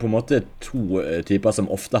sånn, på en måte to typer som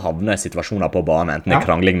ofte havner i situasjoner på banen, enten det er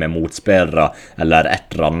krangling med motspillere, eller et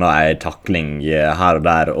eller annet, en takling her og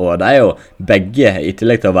der, og det er jo begge, i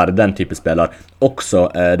tillegg til å være den type spiller, også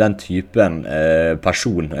den typen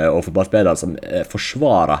person og fotballspiller som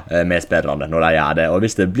forsvarer medspillerne når de gjør det, og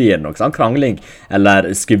hvis det blir noe sånn krangling eller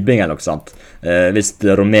skubbing eller noe sånt, hvis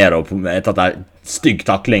Romero har tatt en stygg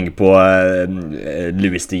takling på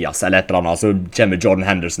Luis Diaz eller et eller annet, så kommer Jordan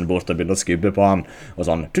Henderson bort og begynner å skubbe på han og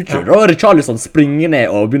sånn, da Richarlison springer ned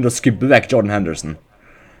og begynner å skubbe vekk Jordan Henderson.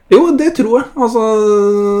 Jo, det tror jeg.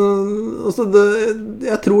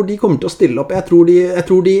 Jeg tror de kommer til å stille opp. Jeg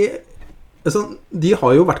tror de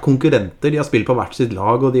har jo vært konkurrenter, de har spilt på hvert sitt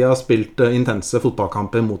lag, og de har spilt intense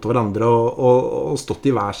fotballkamper mot hverandre og stått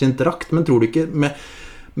i hver sin drakt, men tror du ikke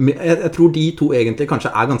jeg tror de to egentlig kanskje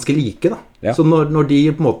er ganske like da. Ja. Så når de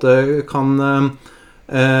på en måte kan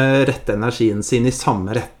rette energien sin i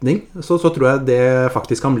samme retning, så tror jeg det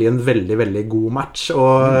faktisk kan bli en veldig, veldig god match,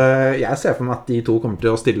 og jeg ser for meg at de to kommer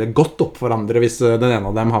til å stille godt opp for hverandre hvis den ene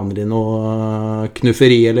av dem havner i noe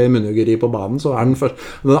knufferi eller munnhuggeri på banen, så er den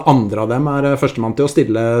andre av dem førstemann til å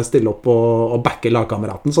stille opp og backe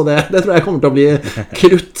lagkameraten, så det tror jeg kommer til å bli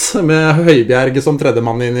krutt med Høibjerg som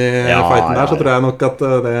tredjemann inn i fighten der, så tror jeg nok at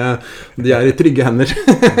de er i trygge hender.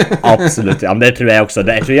 Absolutt, ja, men det tror jeg også.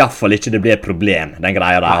 Jeg tror i hvert fall ikke det blir et problem, den greia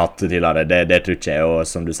de har hatt tidligere, det tror ikke jeg, og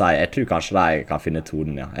som du sier, jeg tror kanskje de kan finne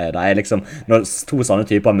tonen, ja. Det er liksom, når to sånne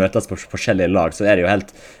typer møtes på forskjellige lag, så er det jo helt,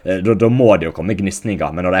 da må det jo komme gnisninger,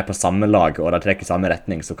 men når de er på samme lag, og de trekker i samme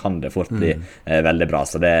retning, så kan det fort bli veldig bra,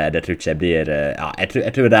 så det tror ikke jeg blir,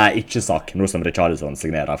 jeg tror det er ikke sak, noe som Richarlison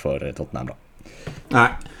signerer for Tottenham da. Nei.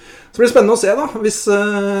 Så blir det spennende å se da, hvis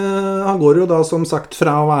han går jo da som sagt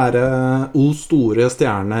fra å være store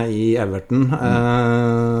stjerne i Everton,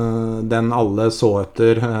 den alle så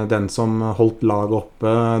etter, den som holdt lag oppe,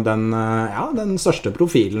 den største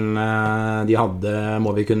profilen de hadde,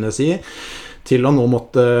 må vi kunne si, til å nå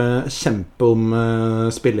måtte kjempe om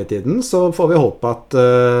spilletiden, så får vi håpe at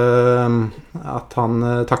han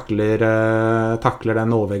takler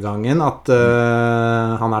den overgangen, at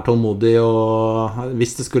han er tålmodig, og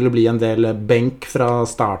hvis det skulle bli en del benk fra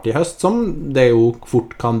start i høst, som det jo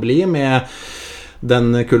fort kan bli med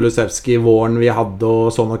den Kulusevski-våren vi hadde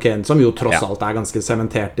og Son og Kane, som jo tross alt er ganske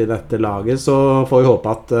sementert i dette laget, så får vi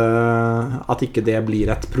håpe at ikke det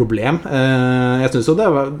blir et problem. Jeg synes jo det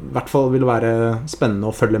i hvert fall vil være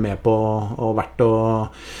spennende å følge med på, og verdt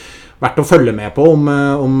å følge med på om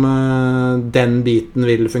den biten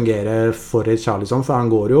vil fungere for Richarlison, for han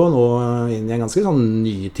går jo nå inn i en ganske sånn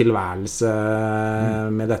ny tilværelse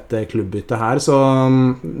med dette klubbbyttet her, så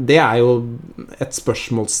det er jo et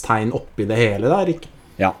spørsmålstegn oppi det hele der, ikke?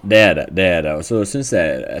 Ja, det er det. Og så synes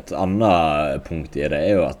jeg et annet punkt i det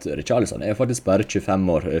er jo at Richarlison er faktisk bare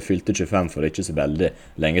 25 år, fylte 25 for ikke så veldig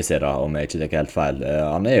lenge siden, om jeg ikke tenker helt feil.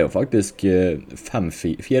 Han er jo faktisk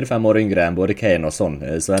 4-5 år yngre enn både Kane og sånn,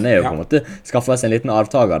 så han er jo på en måte skaffet seg en liten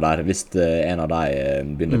arvtager der, hvis en av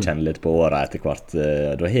dem begynner å kjenne litt på året etter hvert.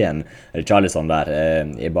 Da har en Richarlison der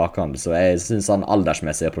i bakhånd, så jeg synes han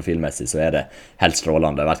aldersmessig og profilmessig så er det helt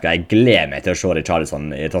strålende. Vet du hva, jeg gleder meg til å se Richarlison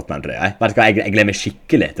i Tottenham, tror jeg. Vet du hva, jeg gleder meg skikkelig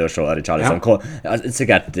lykkelig til å se Richarlison.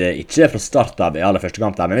 Sikkert ikke fra start av i aller første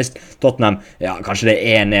kamp der, men hvis Tottenham, kanskje det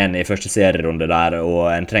er 1-1 i første serierunde der,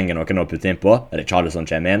 og en trenger noen å putte inn på, Richarlison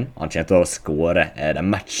kommer inn, han kommer til å skåre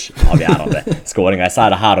den matchavgjørende skåringen. Jeg sier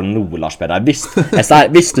det her og nå, Lars Peder.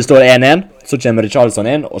 Hvis det står 1-1, så kommer Richarlison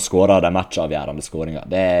inn og skårer den matchavgjørende skåringen.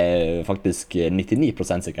 Det er faktisk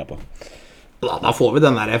 99% sikker på. Da får vi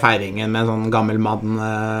den der feiringen med en sånn gammel mann.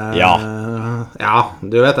 Ja,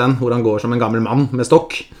 du vet den, hvor han går som en gammel mann med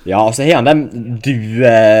stokk. Ja, og så har han den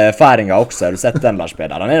duefeiringen også. Har du sett den, Lars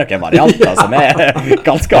Peder? Han er noen varianter som er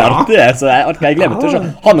ganske artige, så jeg gleder meg til å se.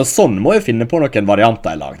 Han og Son må jo finne på noen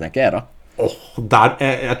varianter i lag, tenker jeg da.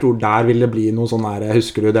 Jeg tror der vil det bli noe sånn her.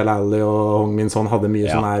 Husker du Dele Alli og Hong Min Son hadde mye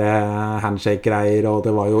sånn her handshake-greier, og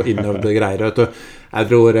det var jo innøvde greier, vet du. Jeg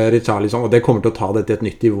tror Richarlison, og det kommer til å ta det til et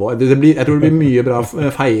nytt nivå. Jeg tror det blir mye bra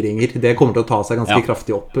feiringer. Det kommer til å ta seg ganske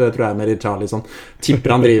kraftig opp, tror jeg, med Richarlison.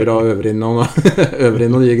 Tipper han driver og øver inn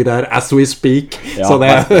noen nye greier as we speak. Så det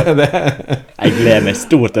Jeg gleder meg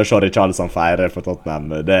stort til å se Richarlison feire for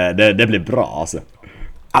Tottenham. Det blir bra, altså.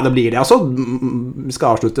 Ja, det blir det. Altså, vi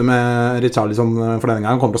skal avslutte med Richarlison for denne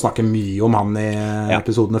gang. Vi kommer til å snakke mye om han i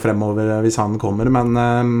episodene fremover hvis han kommer. Men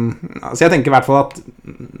altså jeg tenker i hvert fall at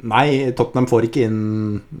nei, Tottenham får ikke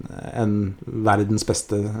inn en verdens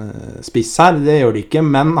beste spiss her. Det gjør de ikke,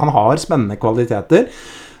 men han har spennende kvaliteter.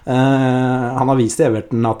 Han har vist i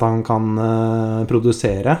Everton at han kan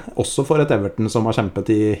produsere, også for et Everton som har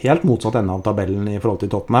kjempet i helt motsatt ende av tabellen i forhold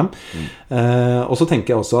til Tottenham. Og så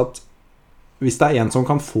tenker jeg også at hvis det er en som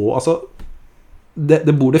kan få, altså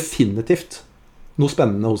det bor definitivt noe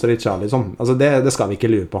spennende hos Richarlison. Altså det skal vi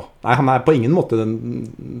ikke lure på. Nei, han er på ingen måte den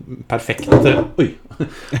perfekte han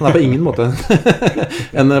er på ingen måte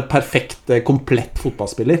en perfekt, komplett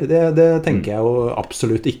fotballspiller. Det tenker jeg jo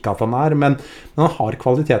absolutt ikke at han er, men han har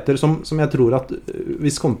kvaliteter som jeg tror at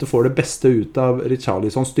hvis Conte får det beste ut av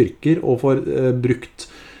Richarlisons styrker og får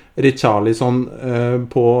brukt Richarlison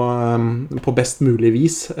på best mulig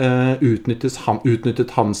vis,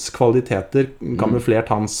 utnyttet hans kvaliteter,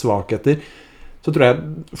 kamuflert hans svakheter, så tror jeg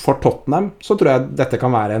for Tottenham så tror jeg dette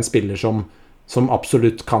kan være en spiller som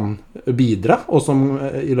absolutt kan bidra, og som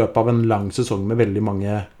i løpet av en lang sesong med veldig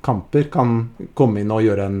mange kamper kan komme inn og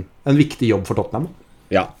gjøre en viktig jobb for Tottenham.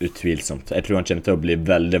 Ja, utvilsomt. Jeg tror han kommer til å bli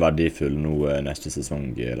veldig verdifull nå neste sesong,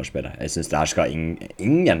 Lars Peder. Jeg synes det her skal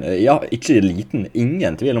ingen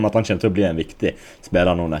tvil om at han kommer til å bli en viktig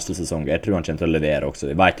spiller nå neste sesong. Jeg tror han kommer til å levere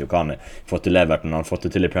også. Vi vet jo hva han har fått til Everton, han har fått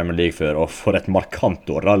det til i Premier League før, og for et markant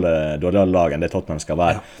dårligere lag enn det Tottenham skal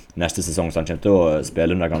være neste sesong, så han kommer til å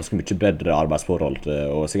spille under ganske mye bedre arbeidsforhold,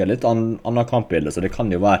 og sikkert litt annen kampbilde, så det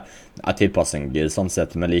kan jo være en tilpassing sånn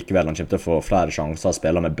sett, men likevel han kommer til å få flere sjanser å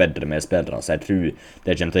spille med bedre medspillere, så jeg tror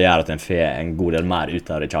det kommer til å gjøre at en får en god del mer ut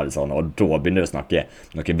av Richarlison, og da begynner vi å snakke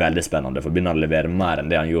noe veldig spennende, for begynner å levere mer enn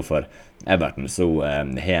det han gjorde for Everton, så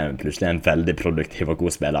har han plutselig en veldig produktiv og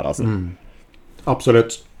god spiller, altså.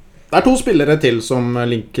 Absolutt. Det er 2 spillere til som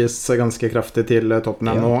linkes ganske kraftig til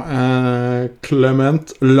Tottenham nå.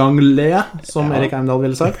 Clement Langley, som Erik Heimdal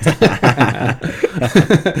ville sagt.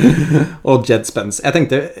 Og Jed Spence. Jeg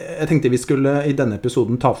tenkte vi skulle i denne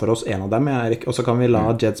episoden ta for oss en av dem, Erik, og så kan vi la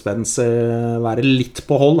Jed Spence være litt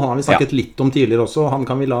på hold. Han har vi snakket litt om tidligere også. Han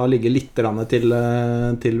kan vi la ligge litt til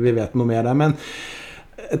vi vet noe mer der. Men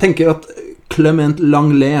jeg tenker at Clement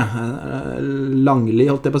Langley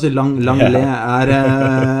holdt jeg på å si, Langley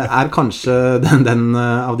er kanskje den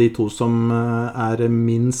av de 2 som er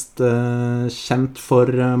minst kjent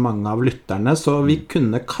for mange av lytterne, så vi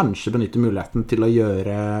kunne kanskje benytte muligheten til å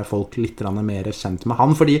gjøre folk litt mer kjent med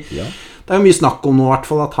han, fordi det er jo mye snakk om nå i hvert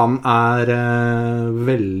fall at han er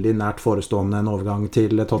veldig nært forestående en overgang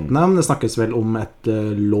til Tottenham. Det snakkes vel om et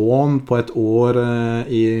lån på et år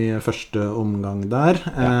i første omgang der,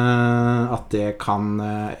 at det kan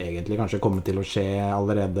egentlig kanskje komme til å skje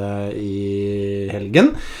allerede i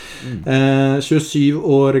helgen. 27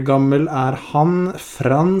 år gammel er han,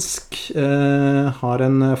 fransk, har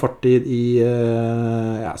en fortid i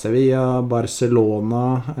Sevilla,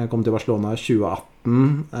 Barcelona, kom til Barcelona i 2018.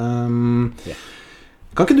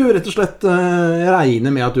 Kan ikke du rett og slett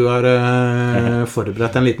regne med at du har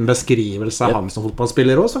forberedt en liten beskrivelse av han som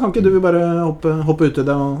fotballspiller også, så kan ikke du bare hoppe ut i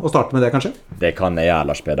det og starte med det, kanskje? Det kan jeg gjøre,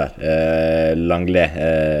 Lars Peder. Langley,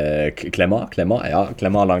 Clement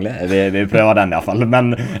Langley. Vi prøver den i hvert fall,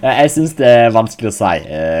 men jeg synes det er vanskelig å si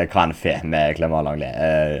hva en får med Clement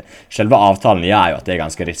Langley. Selve avtalen gjør jo at det er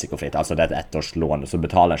ganske risikofritt, altså det er et ettårslån, så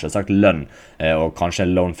betaler jeg selvsagt lønn, og kanskje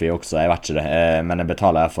en loan fee også, jeg vet ikke det, men jeg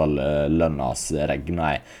betaler i hvert fall lønn hans regner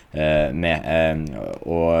Brunei med.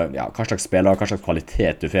 Og ja, hva slags spiller, hva slags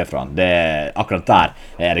kvalitet du får fra han, akkurat der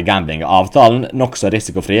er det gambling. Avtalen nok så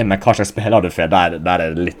risikofri, men hva slags spiller du får, der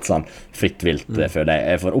er det litt sånn fritt vilt for deg.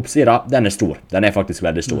 For oppsida, den er stor. Den er faktisk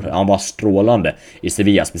veldig stor. Han var strålende i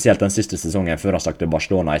Sevilla, spesielt den siste sesongen før han stakk til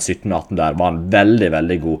Barcelona i 17-18 der, var han veldig,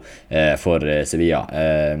 veldig god for Sevilla.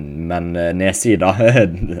 Men nedsida,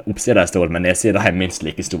 oppsida er stor, men nedsida er minst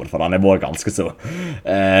like stor, for han er vår ganske så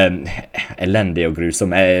elendig og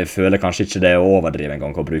grusom. Jeg føler kanskje ikke det å overdrive en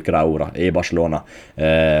gang å bruke de ordene i Barcelona.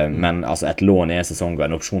 Men altså et lån i en sesong og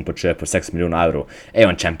en opsjon på kjøp på 6 millioner euro er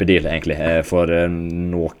jo en kjempedeal egentlig for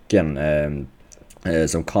noen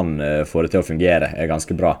som kan få det til å fungere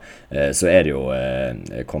ganske bra, så er det jo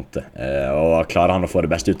Conte. Og klarer han å få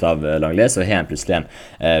det beste ut av Langley, så har han plutselig en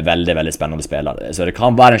veldig, veldig spennende spiller. Så det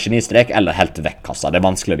kan være en genistrek eller helt vekkkassa. Det er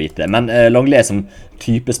vanskelig å vite. Men Langley som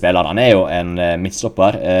type spiller, han er jo en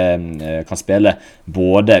midtstopper. Kan spille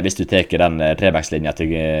både, hvis du teker den trebackslinja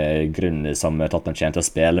til grunn som Tottenham kommer til å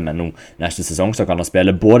spille med nå neste sesong, så kan han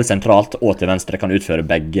spille både sentralt og til venstre, kan utføre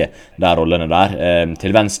begge de rollene der.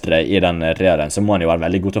 Til venstre i den treeren, så må han jo være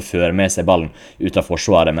veldig god til å føre med seg ballen ut av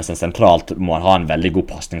forsvaret, mens sentralt må han ha en veldig god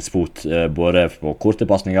passningsfot, både på korte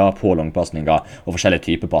passninger, på langpassninger og forskjellige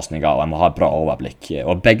typer passninger, og han må ha et bra overblikk.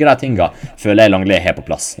 Og begge de tingene føler jeg Langley har på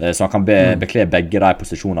plass, så han kan bekle begge de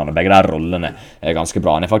posisjonene og begge de rollene ganske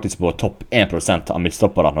bra. Han er faktisk på topp 1% av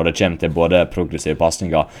midtstoppere når det kommer til både progressive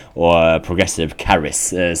passninger og progressive carries,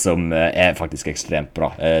 som er faktisk ekstremt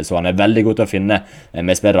bra. Så han er veldig god til å finne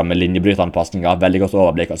med spillere med linjebrytende passninger, veldig godt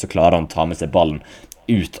overblikk, og så klarer han å ta med seg ballen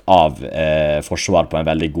ut av forsvar på en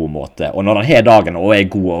veldig god måte. Og når han har dagen og er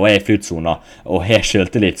god og er i flytsona og har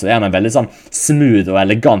selvtillit, så er han en veldig sånn smooth og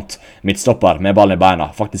elegant midtstopper med ballen i beina.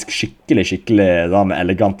 Faktisk skikkelig sånn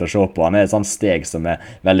elegant å se på. Han er et sånn steg som er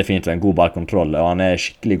veldig fint og en god ballkontroll, og han er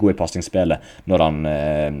skikkelig god i passningsspillet når han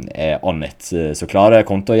er on it. Så klarer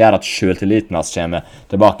Conte å gjøre at selvtilliten hans kommer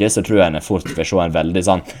tilbake, så tror jeg han fort vil se en veldig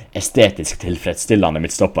sånn estetisk tilfredsstillende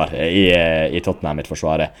midtstopper i Tottenham mitt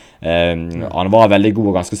forsvaret. Han var veldig god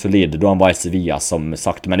og ganske solid da han var i Sevilla, som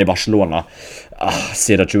sagt, men i Barcelona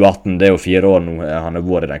siden 2018, det er jo 4 år nå han har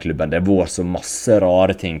vært i den klubben. Det har vært så masse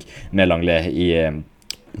rare ting med Langley i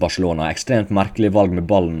Barcelona. Ekstremt merkelig valg med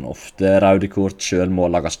ballen, ofte røde kort,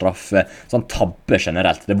 selvmål, lager straffe, sånn tabbe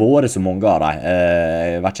generelt. Det har vært så mange av dem.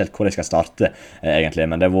 Jeg vet ikke helt hvor jeg skal starte egentlig,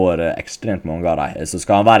 men det har vært ekstremt mange av dem. Så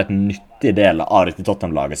skal han være et nyttig del av dette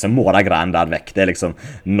Tottenham-laget, så må de greiene der vekk. Det er liksom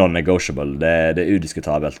non-negotiable. Det er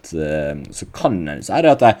udiskutabelt. Så kan en si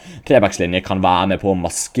det at trebackslinje kan være med på å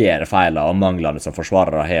maskere feiler og manglene som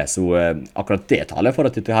forsvarere har. Så akkurat det taler for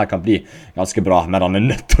at dette her kan bli ganske bra, men han er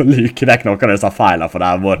nødt til å lyke vekk noen av disse feilene, for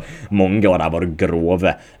det har vært mange, og det har vært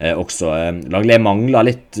grove også. Langley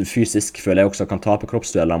mangler litt fysisk, føler jeg også, kan tape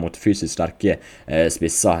kroppsdueller mot fysisk sterke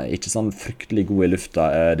spisser. Ikke sånn fryktelig god i lufta.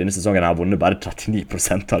 Denne sesongen har vunnet bare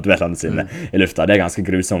 39% av duellene sine i lufta. Det er ganske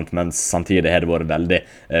grusomt, men samtidig har det vært veldig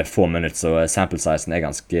få minutter, så sample sizen er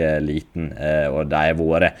ganske liten, og det har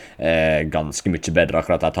vært ganske mye bedre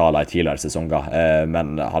akkurat de tallene i tidligere sesonger,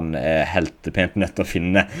 men han er helt pent nødt til å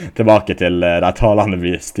finne tilbake til de tallene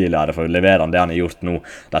vi tidligere, for å levere han det han har gjort nå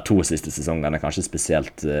de 2 siste sesongene, kanskje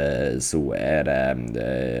spesielt, så er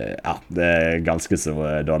det er ganske så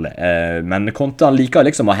dårlig. Men Conte han liker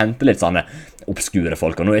liksom å hente litt sånne obskure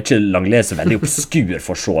folk, og nå er ikke Langley så veldig obskur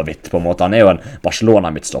for så vidt på en måte. Han er jo en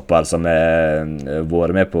Barcelona-midtstopper som har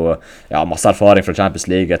vært med på masse erfaring fra Champions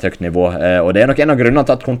League, et høyt nivå, og det er nok en av grunnene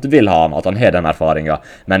til at Conte vil ha han, at han har den erfaringen,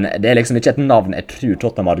 men det er liksom ikke et navn jeg tror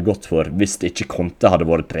Tottenham hadde gått for hvis ikke Conte hadde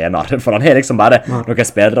vært trener, for han har liksom bare noen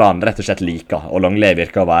spillere han rett og slett liker, og Langley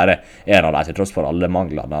virker å være en av dem, til tross for alle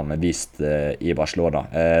manglene han har vist i Barcelona.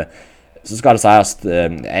 Så skal det sies at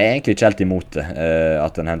jeg er egentlig ikke helt imot det,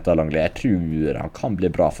 at han henter Langley. Jeg tror han kan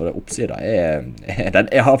bli bra, for oppsida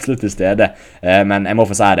den er absolutt til stede, men jeg må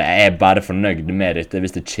få si det, jeg er bare fornøyd med dette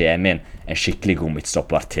hvis det kommer inn en skikkelig god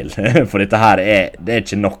midtstopper til, for dette her det er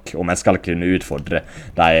ikke nok om jeg skal kunne utfordre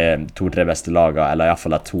de 2-3 beste lagene, eller i hvert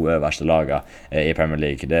fall de 2 øverste lagene i Premier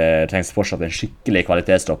League. Det trengs fortsatt en skikkelig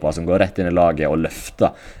kvalitetsstopper som går rett inn i laget og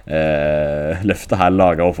løfter hele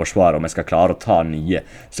laget og forsvaret, om jeg skal klare å ta nye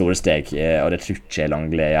store steg, og det tror ikke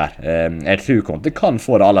Langley gjør. Jeg tror Conte kan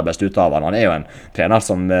få det aller beste ut av han. Han er jo en trener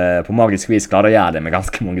som på magisk vis klarer å gjøre det med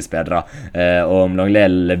ganske mange spillere, og om Langley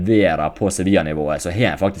leverer på Sevilla-nivået, så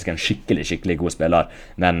har han faktisk en skikkelig god spiller,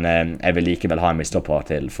 men jeg vil likevel ha en midtstopper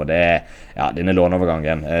til, for det denne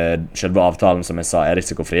låneovergangen, selve avtalen som jeg sa er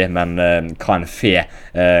risikofri, men hva en fe,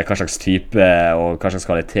 hva slags type og hva slags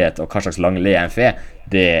kvalitet og hva slags Langley en fe,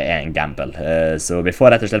 det er en gamble. Så vi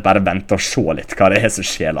får rett og slett bare vente og se litt hva det er som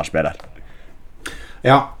skjer, Lars Peder.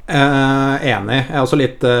 Ja, enig. Jeg er også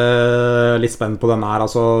litt spent på denne her.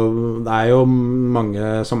 Altså, det er jo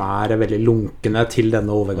mange som er veldig lunkne til denne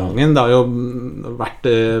overgangen. Det har jo vært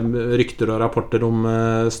rykter og rapporter om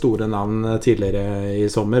store navn tidligere i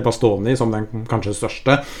sommer. Bastoni som den kanskje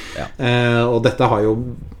største. Ja. Og dette har jo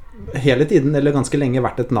hele tiden, eller ganske lenge,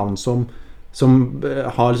 vært et navn som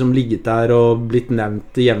har liksom ligget der og blitt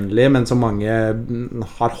nevnt jevnlig, men som mange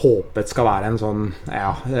har håpet skal være en sånn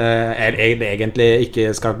egentlig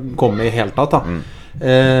ikke skal komme i hele tatt da.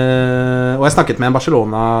 Og jeg snakket med en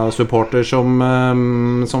Barcelona-supporter som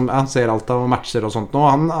ser alt av matcher og sånt nå.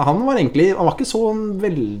 Han var ikke så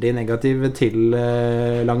veldig negativ til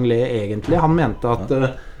Langley egentlig. Han mente at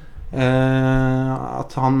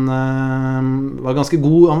han var ganske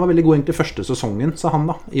god. Han var veldig god egentlig første sesongen, sa han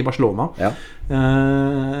da, i Barcelona. Ja.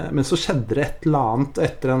 Men så skjedde det et eller annet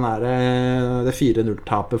etter det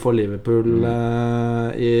 4-0-tapet for Liverpool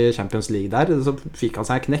i Champions League der. Så fikk han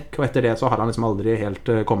seg en knekk, og etter det så har han liksom aldri helt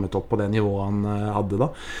kommet opp på det nivået han hadde da.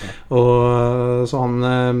 Ja. Og så han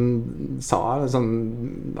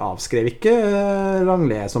avskrev ikke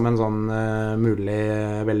Langley som en sånn mulig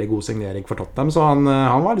veldig god signering for Tottenham. Så han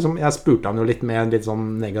var liksom, jeg spurte han jo litt med en litt sånn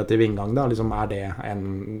negativ inngang da, liksom, det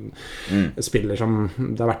en spiller som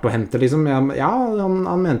det er verdt å hente liksom?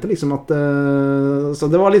 Han mente liksom at så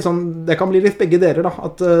det var litt sånn, det kan bli litt begge deler da,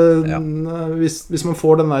 at hvis man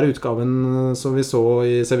får den der utgaven som vi så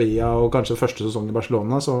i Sevilla og kanskje første sesong i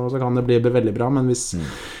Barcelona, så kan det bli veldig bra, men hvis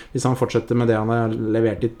han fortsetter med det han har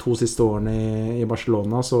levert de 2 siste årene i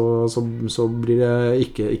Barcelona, så blir det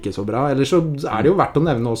ikke så bra. Ellers så er det jo verdt å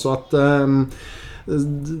nevne også at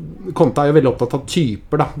Conte er jo veldig opptatt av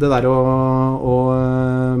typer da. Det der å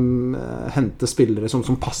hente spillere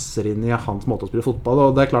som passer inn i hans måte å spille fotball,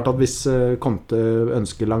 og det er klart at hvis Conte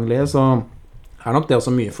ønsker Langley, så er nok det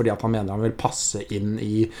også mye fordi at han mener han vil passe inn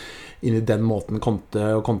i den måten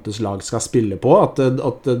Conte og Contes lag skal spille på, at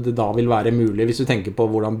det da vil være mulig, hvis du tenker på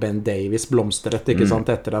hvordan Ben Davies blomstret, ikke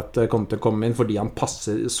sant, etter at Conte kom inn, fordi han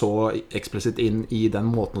passer så eksplisitt inn i den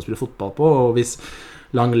måten å spille fotball på, og hvis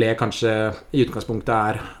Langley kanskje i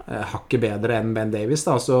utgangspunktet hakket bedre enn Ben Davies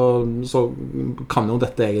da, så kan jo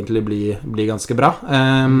dette egentlig bli ganske bra.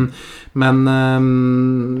 Men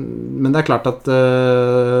det er klart at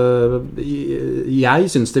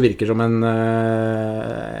jeg synes det virker som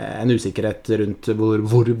en usikkerhet rundt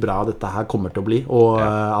hvor bra dette her kommer til å bli, og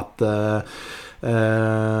at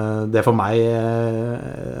det for meg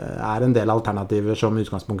en del alternativer som i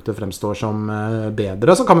utgangspunktet fremstår som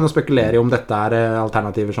bedre. Så kan man jo spekulere om dette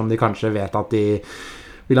alternativer som de kanskje vet at de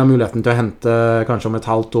vil ha muligheten til å hente kanskje om et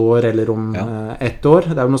halvt år eller om 1 år.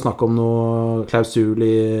 Det jo noe snakk om noe klausul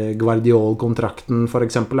i Guardiol-kontrakten for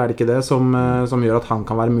eksempel, det ikke det, som gjør at han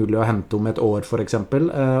kan være mulig å hente om et år for eksempel,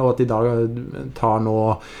 og at de da tar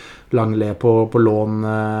nå Langley på lån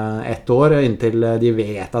 1 år, inntil de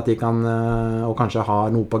vet at de kan og kanskje ha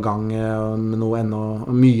noe på gang med noe enda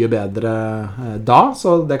mye bedre da,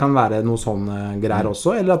 så det kan være noe sånn greier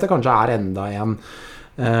også, eller at det kanskje enda en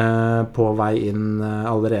på vei inn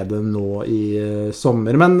allerede nå i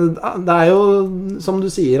sommer. Men det jo, som du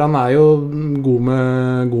sier, han jo god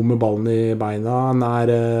med ballen i beina, han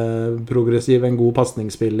progressiv, en god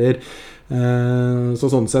passningsspiller, så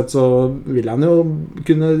sånn sett så vil han jo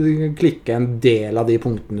kunne klikke en del av de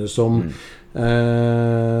punktene som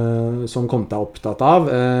Conte opptatt av,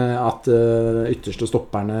 at ytterste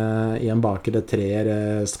stopperne i en bakre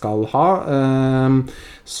treer skal ha,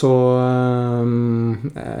 så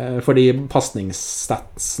fordi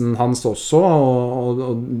passningsstatsen hans også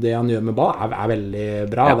og det han gjør med ball veldig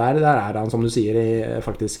bra. Der han, som du sier,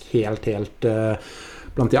 faktisk helt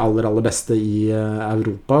blant de aller beste i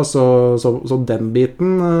Europa, så den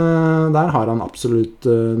biten der har han absolutt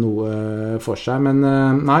noe for seg, men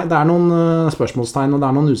nei, det noen spørsmålstegn og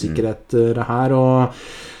det noen usikkerheter her, og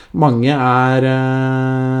mange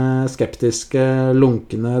skeptiske,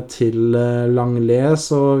 lunkne til Langley,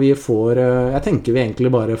 så vi får, jeg tenker vi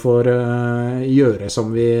egentlig bare får gjøre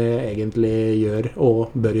som vi egentlig gjør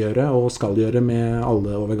og bør gjøre og skal gjøre med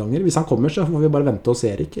alle overganger. Hvis han kommer, så må vi bare vente og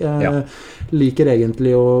se, Erik. Jeg liker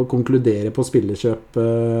egentlig å konkludere på spillerkjøp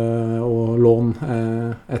og lån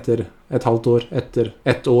etter et halvt år, etter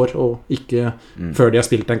 1 år, og ikke før de har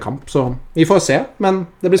spilt en kamp. Så vi får se, men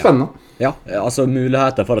det blir spennende. Ja, altså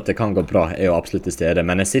muligheter for at det kan gå bra jo absolutt til stede,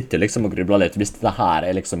 men jeg sitter liksom og grubler litt. Hvis det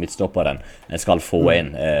her liksom midtstopperen jeg skal få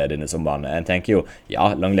inn denne sommeren, jeg tenker jo,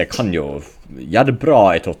 Langley kan jo gjør det bra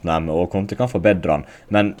i Tottenham, og Conte kan forbedre han,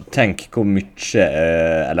 men tenk hvor mye,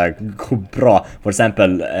 eller hvor bra, for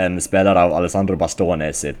eksempel en spiller av Alessandro Bastoni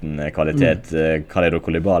sin kvalitet, Kalidou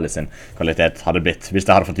Koulibaly sin kvalitet hadde blitt, hvis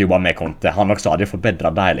de hadde fått jobba med Conte. Han også hadde jo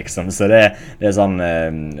forbedret deg, liksom. Så det er sånn,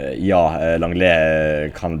 ja,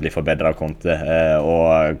 Langley kan bli forbedret av Conte,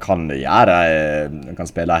 og kan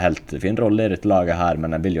spille en helt fin rolle i dette laget her,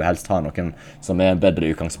 men jeg vil jo helst ha noen som er en bedre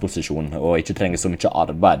utgangsposisjon, og ikke trenger så mye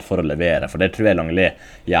arbeid for å levere, for det tror jeg Langley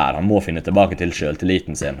gjør. Han må finne tilbake til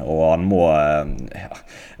selvtilliten sin, og han må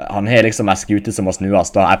han har liksom en skute som må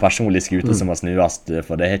snuast, en personlig skute som må snuast,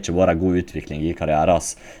 for det har ikke vært en god utvikling i karrieren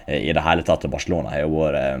i det hele tatt. Barcelona har jo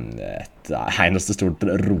vært et eneste stort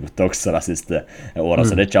rot også de siste årene,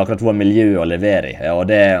 så det er ikke akkurat vår miljø å levere i, og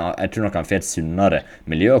det, jeg tror nok han får et sunnere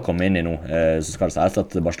miljø å komme inn i nå. Så skal det sies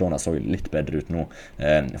at Barcelona så litt bedre ut nå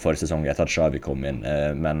forrige sesong etter at Xavi kom inn,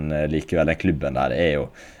 men likevel den klubben der er jo,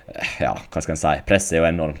 ja, hva skal jeg si, presset er jo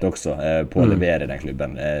enormt også på å levere i den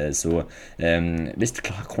klubben, så hvis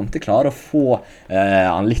Conte klarer å få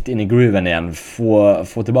han litt inn i grooven igjen,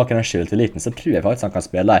 få tilbake den selvtilliten, så tror jeg faktisk han kan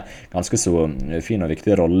spille en ganske så fin og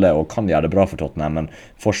viktig rolle, og kan gjøre det bra for Tottenham, men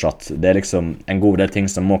fortsatt, det er liksom en god del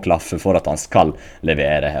ting som må klaffe for at han skal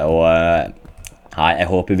levere, og nei, jeg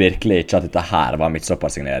håper virkelig ikke at dette her var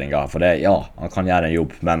midtstoppersigneringen, for det, ja, han kan gjøre en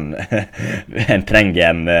jobb, men en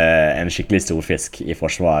trenger en skikkelig storfisk i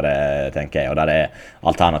forsvaret, tenker jeg, og der er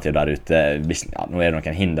alternativ der ute. Ja, nå er det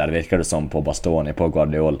noen hinder, virker det som, på Bastoni, på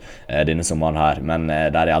Guardiol denne sommeren her, men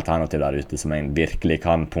der er alternativ der ute som en virkelig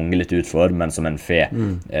kan punge litt ut for, men som en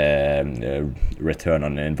return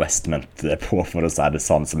on investment på, for å si det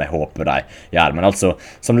sånn, som jeg håper de gjør. Men altså,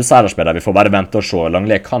 som du sier, spiller, vi får bare vente og se.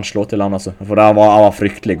 Langley kan slå til han, altså, for det han var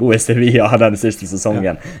fryktelig god i Sevilla den siste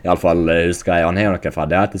sesongen, i alle fall husker jeg. Han har noen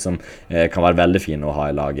ferdigheter som kan være veldig fine å ha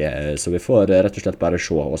i laget, så vi får rett og slett bare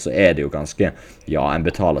se. Og så er det jo ganske, ja, en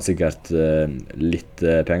betaler sikkert litt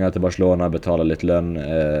penger til Barcelona, betaler litt lønn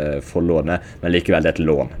for lånet, men likevel det er et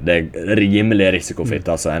lån. Det er rimelig risikofritt,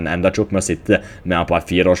 altså. En ender ikke opp med å sitte med han på en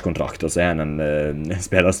 4-årskontrakt, og så er han en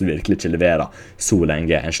spiller som virkelig ikke leverer så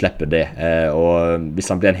lenge. En slipper det, og hvis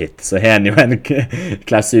han blir en hit, så har han jo en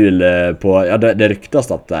klausul på, ja, det ryktes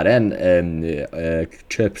at det er en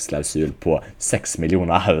kjøpsklausul på 6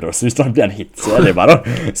 millioner euro, så hvis det blir en hit, så er det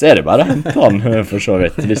bare han for så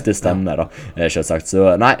vidt, hvis det stemmer da, selvsagt.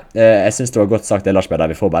 Så nei, jeg synes det var godt sagt, Lars Peder,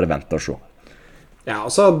 vi får bare vente og se. Ja,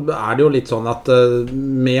 og så er det jo litt sånn at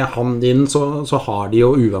med han inn så har de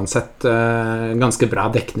jo uansett ganske bra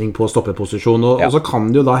dekning på stoppeposisjon, og så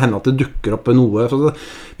kan det jo da hende at det dukker opp noe. Så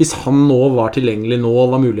hvis han nå var tilgjengelig nå,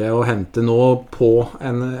 var mulig å hente nå på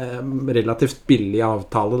en relativt billig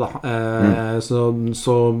avtale da,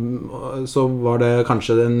 så var det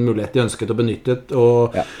kanskje en mulighet de ønsket å benytte,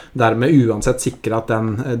 og dermed uansett sikre at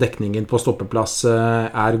den dekningen på stoppeplass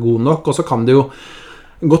er god nok. Og så kan det jo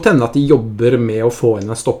godt hende at de jobber med å få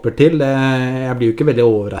inn en stopper til. Jeg blir jo ikke veldig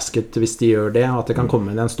overrasket hvis de gjør det, at det kan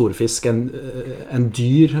komme inn en storfisk, en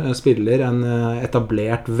dyr spiller, en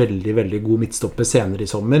etablert, veldig, veldig god midtstopper senere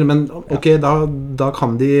i sommer. Men ok, da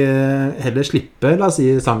kan de heller slippe, la oss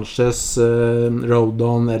si Sanchez,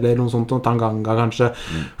 Rodon eller noe sånt, Tanganga kanskje.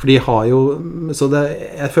 For de har jo, så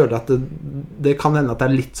jeg føler at det kan hende at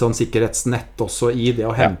det er litt sånn sikkerhetsnett også i det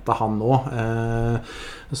å hente han nå.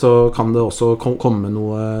 Så kan det også komme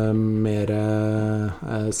noe mer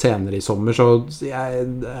senere i sommer, så jeg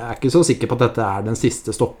er ikke så sikker på at dette er den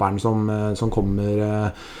siste stopperen som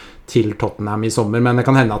kommer til Tottenham i sommer, men det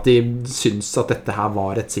kan hende at de syns at dette her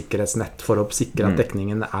var et sikkerhetsnett for å sikre at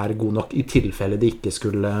dekningen er god nok i tilfelle de ikke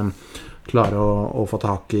skulle klare å få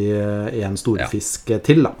tak i en storfisk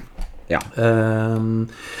til da.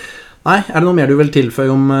 Nei, er det noe mer du vil tilføye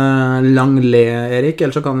om Langley, Erik?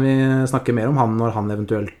 Eller så kan vi snakke mer om han når han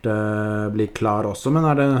eventuelt blir klar også, men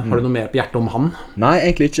har du noe mer på hjertet om han? Nei,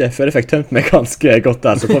 egentlig ikke, for jeg fikk tømt meg ganske godt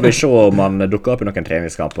der, så får vi se om han dukker opp i noen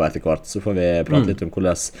treningskamper etter hvert, så får vi prate litt om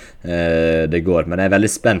hvordan det går, men jeg er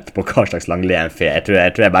veldig spent på hva slags Langley en fe. Jeg tror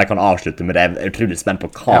jeg bare kan avslutte med det, jeg er utrolig spent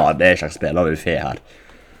på hva det er slags spiller vi fe her.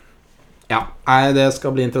 Ja, det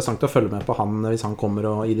skal bli interessant å følge med på han hvis han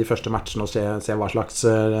kommer i de første matchene og se hva slags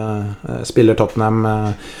spiller Tottenham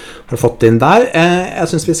har fått inn der. Jeg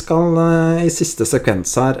synes vi skal i siste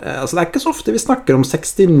sekvens her, altså det er ikke så ofte vi snakker om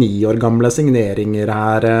 69 år gamle signeringer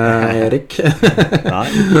her, Erik.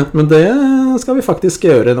 Men det skal vi faktisk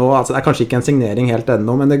gjøre nå. Altså det er kanskje ikke en signering helt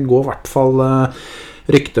ennå, men det går i hvert fall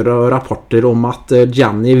rykter og rapporter om at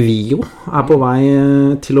Gianni Vio er på vei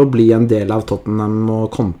til å bli en del av Tottenham og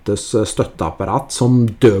Contes støtteapparat som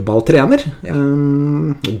dødballtrener.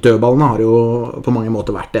 Dødballene har jo på mange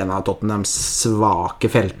måter vært en av Tottenhams svake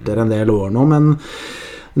felter en del år nå, men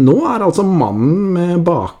Nå altså mannen med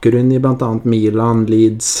bakgrunn i blant annet Milan,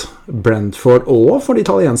 Leeds, Brentford og for det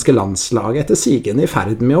italienske landslaget etter sigende i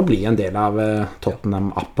ferd med å bli en del av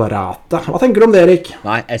Tottenham-apparatet. Hva tenker du om det, Erik?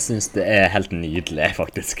 Nei, jeg synes det helt nydelig,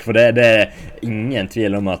 faktisk. For det ingen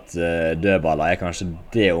tvil om at dødballer kanskje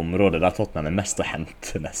det området der Tottenham mest å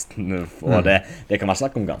hente, nesten. Og det kan være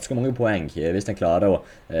snakk om ganske mange poeng hvis en klarer å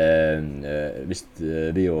hvis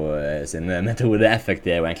Bio sin metode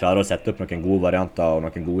effektiv og en klarer å sette opp noen gode varianter og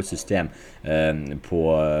noen gode system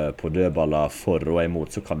på dødballer for og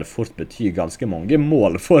imot, så kan det fort bety ganske mange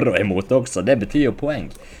mål for og imot også. Det betyr jo poeng,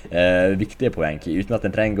 viktige poeng, uten at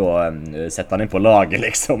en trenger å sette den inn på laget,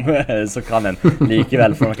 liksom. Så kan en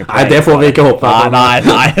likevel få noen poeng. Nei, det får vi ikke håpe. Nei,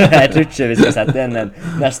 jeg tror ikke vi skal sette inn en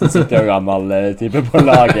nesten 70 år gammel type på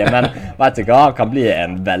laget, men vet du hva, han kan bli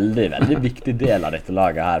en veldig, veldig viktig del av dette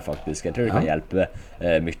laget her, faktisk. Jeg tror det kan hjelpe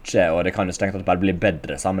mye, og det kan jo strengt tatt bare bli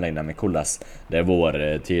bedre sammenlignet med hvordan det var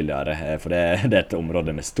tidligere, for det er et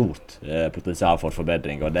område med stort potensial for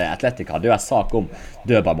forbedring, og Athletic hadde jo en sak om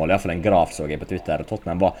dødballmål, i hvert fall en graf så jeg på Twitter, og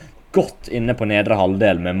Tottenham var godt inne på nedre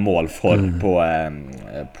halvdel med mål for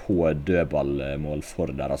på dødballmål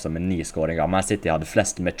for der, altså med 9 skåringer. Man City hadde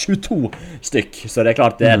flest med 22 stykk, så det er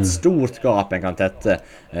klart det er et stort gap en kan tette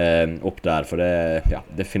opp der, for det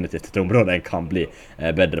definitivt et område en kan bli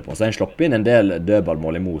bedre på. Så en slopp inn en del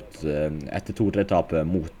dødballmål imot etter 2-3-tap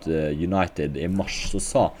mot United i mars, så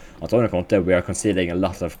sa Antonio Conte "We are conceding a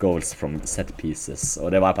lot of goals from set pieces",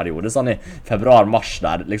 og det var en periode sånn i februar-mars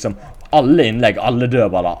der liksom alle innlegg, alle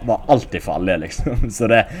dødballer var alltid farlige, liksom. Så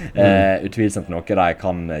det utvilsomt noe de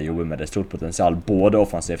kan jobbe med. Det er stort potensial, både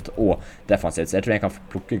offensivt og defensivt. Så jeg tror jeg kan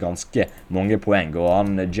plukke ganske mange poeng.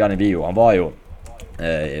 Og Gianni Vio, han var jo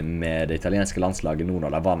med det italienske landslaget nå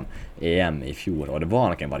når de vann EM i fjor, og det var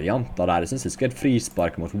noen varianter der. Jeg synes jeg husker et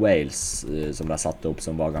frispark mot Wales som de satte opp,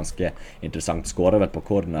 som var ganske interessant. Skåret vel på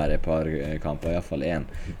corner i et par kamper, i hvert fall en.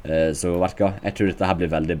 Så jeg tror dette her blir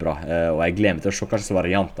veldig bra, og jeg gleder meg til å se hva slags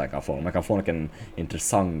varianter jeg kan få. Man kan få noen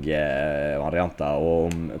interessante varianter, og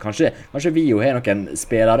kanskje vi jo har noen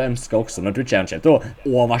spillerønsker også. Nå tror ikke han kommer til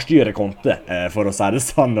å overstyre Conte, for å si det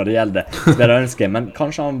sånn når det gjelder spillerønsker, men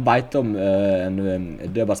kanskje han vet om en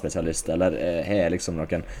dødballspesialist, eller har liksom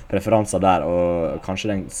noen preferanser der, og kanskje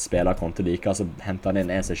den spiller Conte liker, så henter han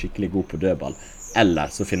inn en som er skikkelig god på dødball, eller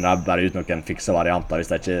så finner jeg bare ut noen fikse varianter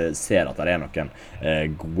hvis jeg ikke ser at det er noen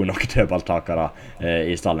gode nok dødballtakere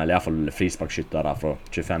i stallen, eller i hvert fall frisparkskyttere fra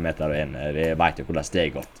 25 meter og inn. Vi vet jo hvordan det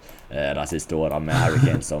er gått de siste årene med Harry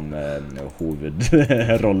Kane som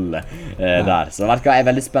hovedrolle der. Så jeg er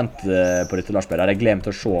veldig spent på dette lagspillet. Jeg gleder meg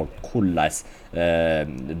til å se hvordan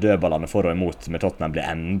dødballene for og imot med Tottenham blir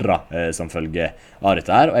endret som følge av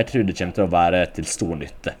dette her, og jeg tror det kommer til å være til stor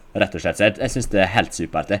nytte, rett og slett. Så jeg synes det er helt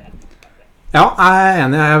supert, det. Ja, jeg er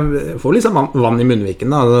enig. Jeg får liksom vann i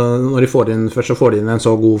munnviken da. Når først så får de inn en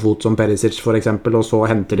så god fot som Perisic for eksempel, og så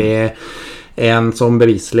henter de en som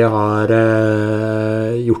beviselig har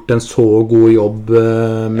gjort en så god jobb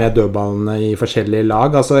med dødballene i forskjellige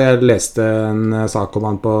lag. Altså, jeg leste en sak om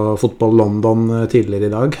han på Fotball London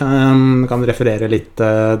tidligere i dag. Kan referere litt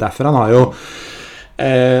derfra. Han har jo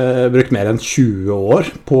brukt mer enn 20 år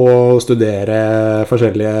på å studere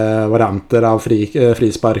forskjellige varianter av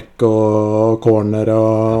frispark og corner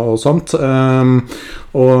og sånt,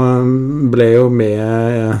 og ble jo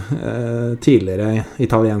med tidligere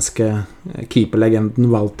italienske keeperlegenden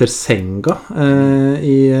Walter Senga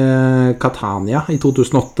i Catania i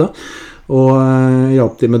 2008, og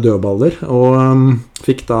hjalp de med dødballer, og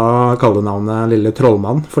fikk da kallenavnet Lille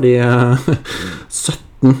Trollmann, fordi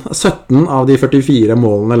 17 av de 44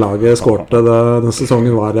 målene laget skårte denne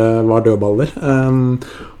sesongen var dødballer.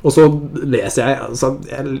 Og så leser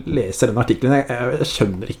jeg leser den artikkelen, jeg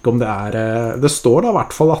skjønner ikke om det står da i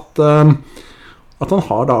hvert fall at han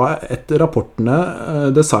har da etter rapportene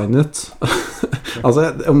designet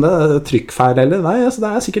altså om det er trykkfeil eller nei, altså det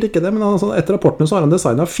er sikkert ikke det, men altså, etter rapportene så har han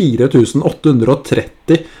designet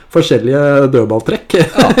 4830 forskjellige dødballtrekk.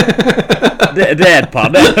 Ja, det er et par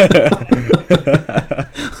det.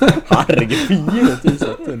 Herregud,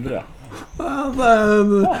 4800, ja.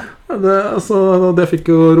 Det fikk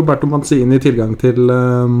jo Roberto Mancini tilgang til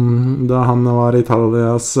da han var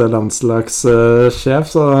Italias landslagssjef,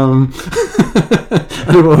 så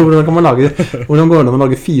hvordan går det an å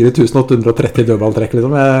lage 4830 dødballtrekk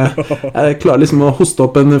liksom? Jeg klarer liksom å hoste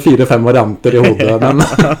opp en 4-5 varianter i hodet, men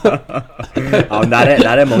ja, men der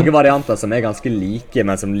er mange varianter som er ganske like,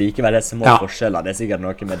 men som likevel er små forskjeller. Det er sikkert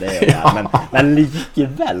noe med det å gjøre, men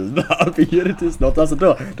likevel da, 4800, altså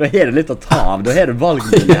da har du litt å ta av, da har du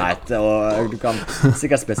valgmulighet, og du kan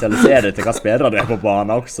sikkert spesialisere deg til hva spillere du er på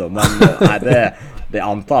banen også, men nei, det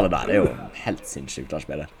antallet der jo helt sinnssykt å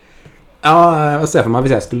spille. Ja, jeg ser for meg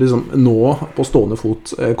hvis jeg skulle liksom nå på stående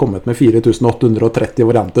fot kommet med 4830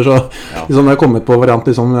 varianter, så liksom når jeg kommet på variant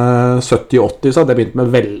liksom 70-80, så hadde jeg begynt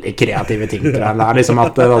med veldig kreative ting. Det er liksom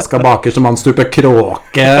at da skal baker som han stuper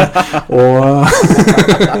kråke, og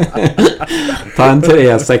ta en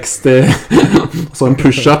 360, så en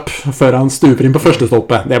push-up før han stuper inn på første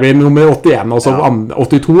stolpe. Det blir nummer 81, og så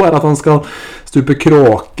 82 er at han skal stupe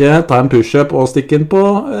kråke, ta en push-up og stikke inn på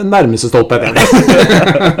nærmeste stolpe.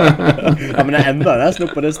 Ja, men det ender nesten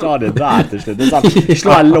opp på det stadiet der til slutt. Det er sånn,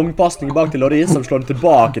 slå en langpasning bak til Loris, som slår den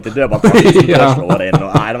tilbake til dødballen, som slår inn.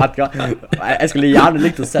 Og, nei, vet du hva? Jeg skulle gjerne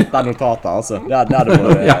likt å sette den notatet, altså. Det hadde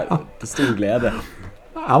vært til stor glede.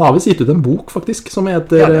 Ja, da har vi gitt ut en bok faktisk som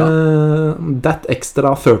heter That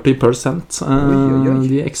Extra 30%.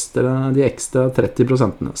 De ekstra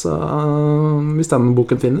 30%. Så hvis den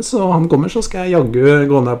boken finnes, og han kommer, så skal jeg jaggu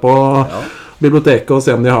gå ned på biblioteket og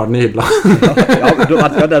se om de har den i hylla.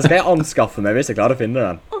 Det skal jeg anskaffe meg hvis jeg klarer å finne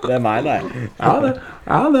den. Det mener jeg. Det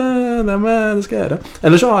skal jeg gjøre.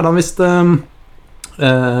 Ellers så har han visst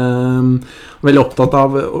veldig opptatt av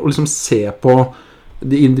å liksom se på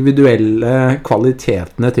de individuelle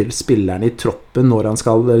kvalitetene til spilleren i troppen når han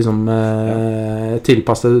skal liksom,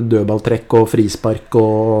 tilpasse dødballtrekk og frispark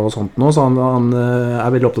og sånt noe. Så han er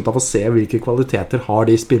veldig opptatt av å se hvilke kvaliteter har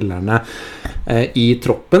de spillerne i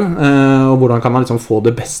troppen, og hvordan kan man liksom få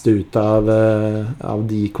det beste ut av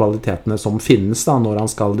de kvalitetene som finnes da, når han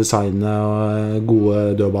skal designe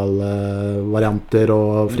gode dødballvarianter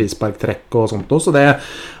og frisparktrekk og sånt noe. Så det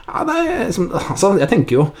er liksom, altså, jeg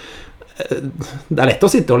tenker jo det er lett å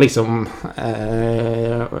sitte og liksom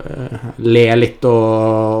le litt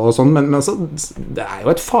og sånn, men altså, det er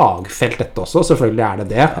jo et fagfelt dette også, selvfølgelig er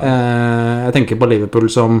det. Jeg tenker på Liverpool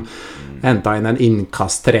som hentet inn en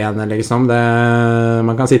innkasttrener liksom.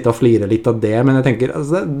 Man kan sitte og flire litt av det, men jeg tenker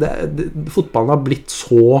altså, fotballen har blitt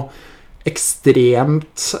så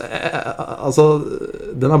ekstremt altså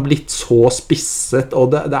den har blitt så spisset,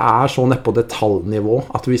 og det er så nede på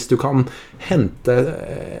detaljnivå at hvis du kan hente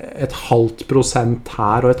et halvt prosent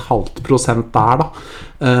her og et halvt prosent der da,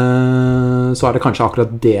 så er det kanskje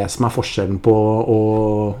akkurat det som er forskjellen på å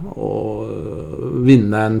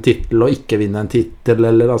vinne en titel og ikke vinne en titel,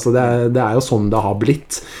 eller altså det er jo sånn det har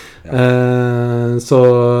blitt. Så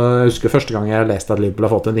jeg husker første gang jeg leste at Liverpool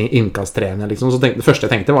har fått en innkasttrener liksom, så det første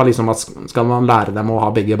jeg tenkte var liksom at skal man lære dem å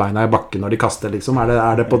ha begge beina i bakken når de kaster liksom,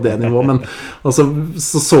 er det på det nivået, men så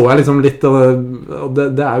jeg liksom litt og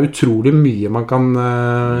det er utrolig mye man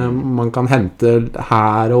kan hente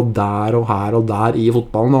her og der og her og der i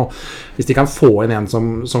fotballen, og hvis de kan få inn en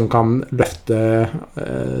som kan løfte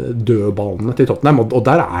dødballene til Tottenham, og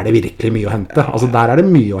der er det virkelig mye å hente, altså der er det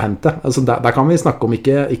mye å hente, altså der kan vi snakke om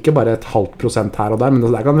ikke bare et halvt prosent her og der, men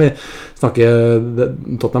der kan vi snakke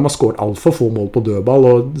Tottenham har skåret alt for få mål på dødball,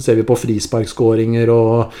 og ser vi på frisparkskåringer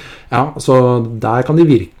og ja, så der kan de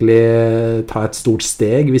virkelig ta et stort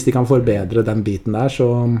steg hvis de kan forbedre den biten der, så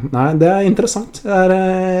nei, det er interessant.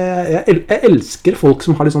 Jeg elsker folk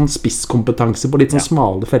som har litt sånn spisskompetanse på litt sånn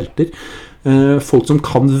smale felter. Folk som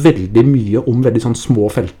kan veldig mye om veldig sånn små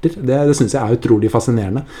felter, det synes jeg er utrolig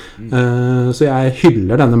fascinerende. Så jeg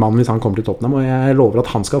hyller denne mannen hvis han kommer til Tottenham, og jeg lover at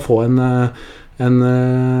han skal få han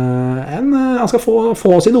skal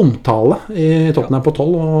få sin omtale i Tottenham på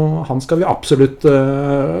 12, og han skal vi absolutt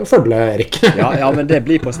følge, Erik. ja, men det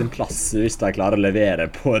blir på sin plass hvis de klarer å levere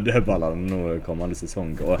på dødballene nå kommende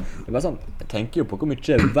sesong. Og det er sånn, jeg tenker jo på hvor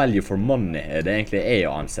mye value for money det egentlig er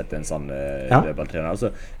å ansette en sånn dødballtrener. Altså,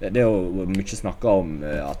 det er jo mye snakket om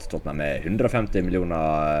at Tottenham er 150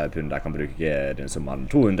 millioner pund de kan bruke den summen,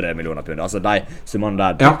 200 millioner pund, altså de summene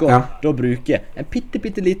der da bruker en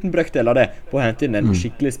bitte liten brøkdel av det på å hente inn en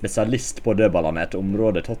skikkelig spesialist på dødballene, et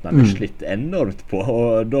område Tottenham er slitt enormt på,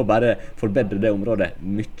 og da bare forbedre det området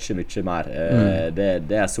mye mer.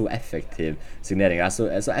 Det er så effektiv signering, så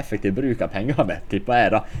effektiv bruk av pengene, tipper jeg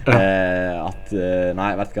da, at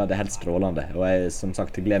nei, vet du hva, det er helt strålende, og jeg som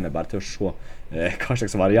sagt gleder meg bare til å se hva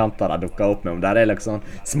slags varianter de dukker opp med, om det er liksom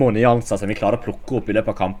små nyanser som vi klarer å plukke opp i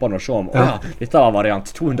løpet av kampene og se om, dette var variant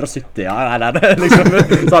 270, liksom,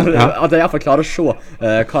 sånn, at jeg i hvert fall klarer å se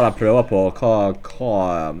hva de prøver på, hva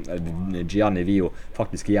Gianni Vio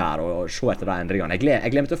faktisk gjør, og se etter de endringene. Jeg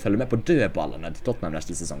gleder meg til å følge med på dødballene til Tottenham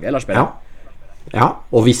neste sesong. Ellers spiller Ja,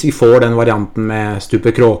 og hvis vi får den varianten med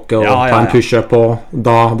stupe kråke og ta en push-up på,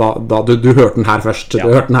 da du hørte den her først. Du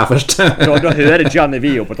hørte den her først. da hører Gianni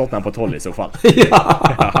Vio på Tottenham på 12 I så fall.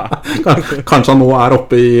 Kanskje han nå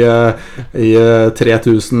oppe i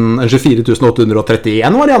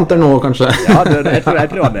 24.831 varianter nå, kanskje.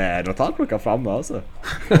 Jeg tror han notatklokka fremme, altså.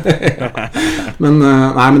 men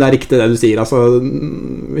det riktig det du sier, altså.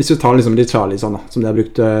 Hvis vi tar liksom Richarlison, som de har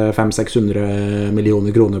brukt 500-600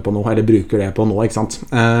 millioner kroner på nå, eller bruker det på nå, ikke sant?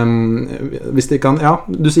 Hvis de kan,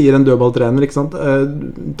 du sier en dødballtrener, ikke sant?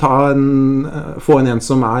 Få inn en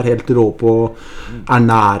som helt rå på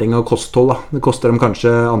ernæring og kosthold, da. Det koster dem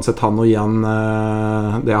kanskje ansett han og gi han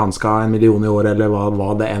det han skal, 1 million I år, eller hva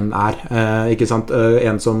det enn ikke sant?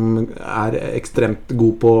 En som ekstremt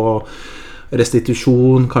god på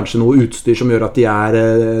restitusjon, kanskje noe utstyr som gjør at de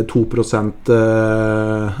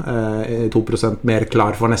 2% mer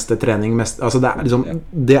klar for neste trening. Altså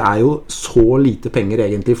det jo så lite penger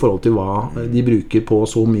egentlig I forhold til hva de bruker på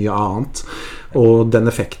så mye annet. Og den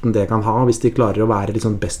effekten det kan ha hvis de klarer å være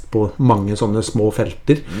liksom best på mange sånne små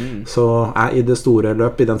felter. Så I det store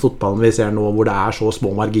løp, I den fotballen vi ser nå hvor det så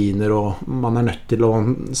små marginer og man nødt til å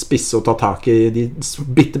spisse og ta tak I de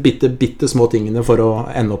bitte små tingene for å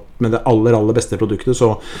ende opp med det aller beste produktet,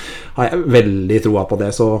 så har jeg veldig troa på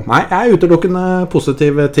det. Så nei, jeg utelukkende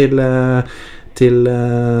positiv til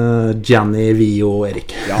Gianni Vio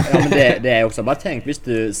Erik. Ja, men det også bare tenkt, hvis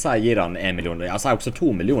du gir han 1 million, jeg sier også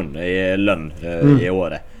 2 millioner I lønn I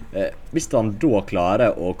året, hvis han da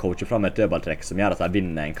klarer å coache fram et dødballtrekk som gjør at de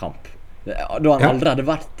vinner en kamp, da han allerede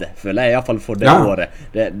vært det, føler jeg I hvert fall for det året.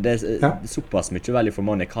 Det såpass mye value for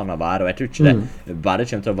money kan han være, og jeg tror ikke det bare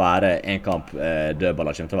kommer til å være en kamp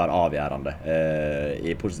dødballer kommer til å være avgjørende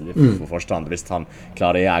I positiv forstand hvis han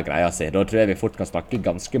klarer å gjøre greia si. Da tror jeg vi fort kan snakke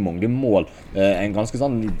ganske mange mål, en ganske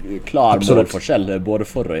sånn klar målforskjell både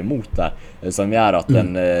for og imot der, som gjør at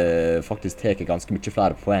den faktisk teker ganske mye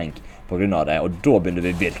flere poeng på grunn av det, og da begynner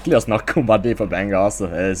vi virkelig å snakke om verdi for penger,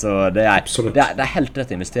 altså. Så det helt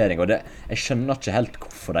rett investering, og jeg skjønner ikke helt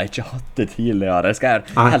hvorfor de ikke hatt det tidligere.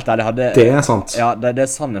 Helt ærlig, det sant. Ja,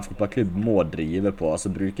 det sånn en fotballklubb må drive på,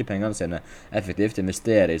 altså bruke pengene sine effektivt,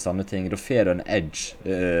 investere I sånne ting, da får du en edge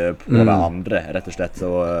på de andre, rett og slett,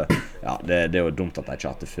 og ja, det jo dumt at de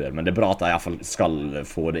ikke hatt det før, men det bra at de I hvert fall skal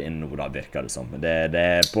få det inn nå, da virker det som.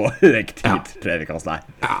 Det på høy tid, tror jeg vi kan si.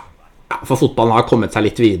 Ja, for fotballen har kommet seg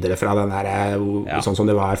litt videre fra den der, sånn som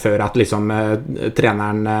det var før, at liksom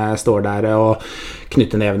treneren står der og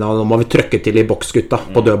knytter nevene, og nå må vi trykke til I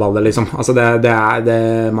boksgutta på dødballer, liksom. Altså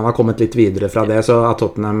man har kommet litt videre fra det, så at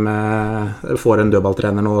Tottenham får en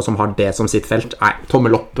dødballtrener nå som har det som sitt felt,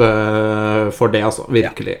 tommel opp for det, altså.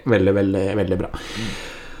 Virkelig, veldig bra.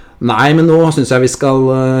 Nei, men nå synes jeg vi skal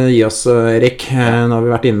gi oss, Erik. Nå har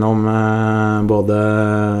vi vært innom både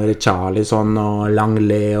Richarlison og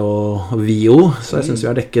Langley og Vio, så jeg synes vi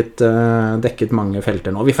har dekket mange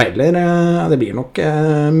felter nå. Vi feiler, det blir nok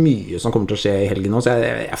mye som kommer til å skje I helgen nå, så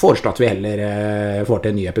jeg foreslår at vi heller får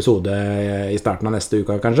til en ny episode I starten av neste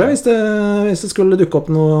uke, kanskje, hvis det skulle dukke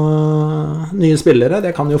opp noen nye spillere.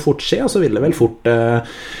 Det kan jo fort skje, og så vil det vel fort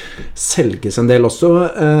selges en del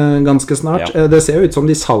også, ganske snart. Det ser jo ut som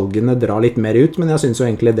de salgene drar litt mer ut, men jeg synes jo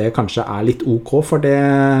egentlig det kanskje litt ok, for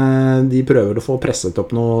de prøver å få presset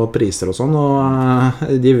opp noen priser og sånn, og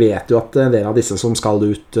de vet jo at en del av disse som skal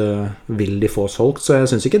ut vil de få solgt, så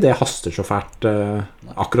jeg synes ikke det haster så fælt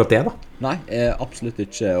akkurat det da. Nei, absolutt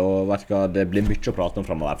ikke, og vet du hva, det blir mye å prate om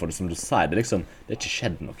fremover, for som du sier, det er ikke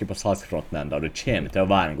skjedd noe på salgsfronten enda, det kommer til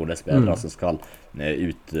å være en god spillere som skal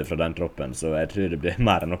ut fra den troppen, så jeg tror det blir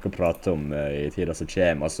mer enn noe å prate om I tiden som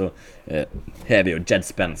kommer, og så har vi jo Jed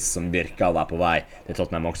Spence som virker å være på vei til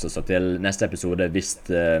Tottenham også, så til neste episode, hvis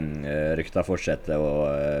rykter fortsetter å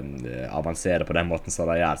avansere på den måten som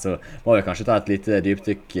de gjør, så må vi kanskje ta et lite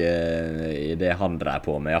dypdykk I det han dreier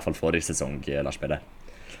på med, I hvert fall forrige sesong, Lars Peder.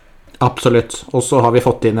 Absolutt, og så har vi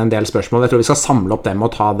fått inn en del spørsmål. Jeg tror vi skal samle opp dem og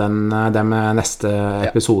ta dem neste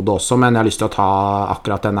episode også, men jeg har lyst til å ta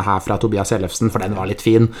akkurat denne her fra Tobias Ellefsen, for den var litt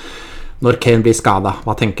fin. Når Kane blir skadet,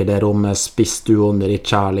 hva tenker dere om spissduoen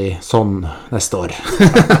Richarlison neste år?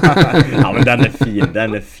 Ja, men den fin.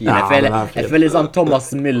 Ja, jeg føler litt sånn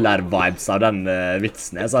Thomas Müller-vibes av den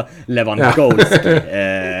vitsen. Altså, Lewandowski.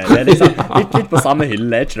 Det liksom litt på samme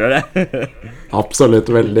hylle, ikke det?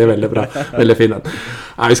 Absolutt, veldig bra. Veldig fin den.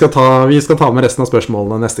 Nei, vi skal ta med resten av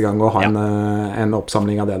spørsmålene neste gang og ha en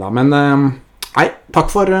oppsamling av det da. Men nei, takk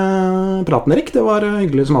for praten, Erik. Det var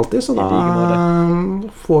hyggelig som alltid, så da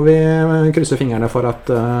får vi krysse fingrene for at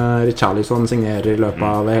Richarlison signerer I løpet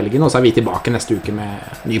av helgen, og så vi tilbake neste uke med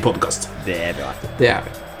ny podcast. Det bra. Det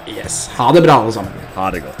vi. Yes. Ha det bra alle sammen. Ha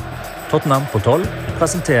det godt. Tottenham på 12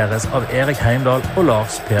 presenteres av Erik Heimdal og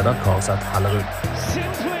Lars Peder Karseth Hellerud.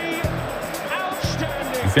 Simply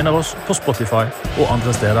outstanding. Du finner oss på Spotify og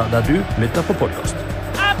andre steder der du lytter på podcast.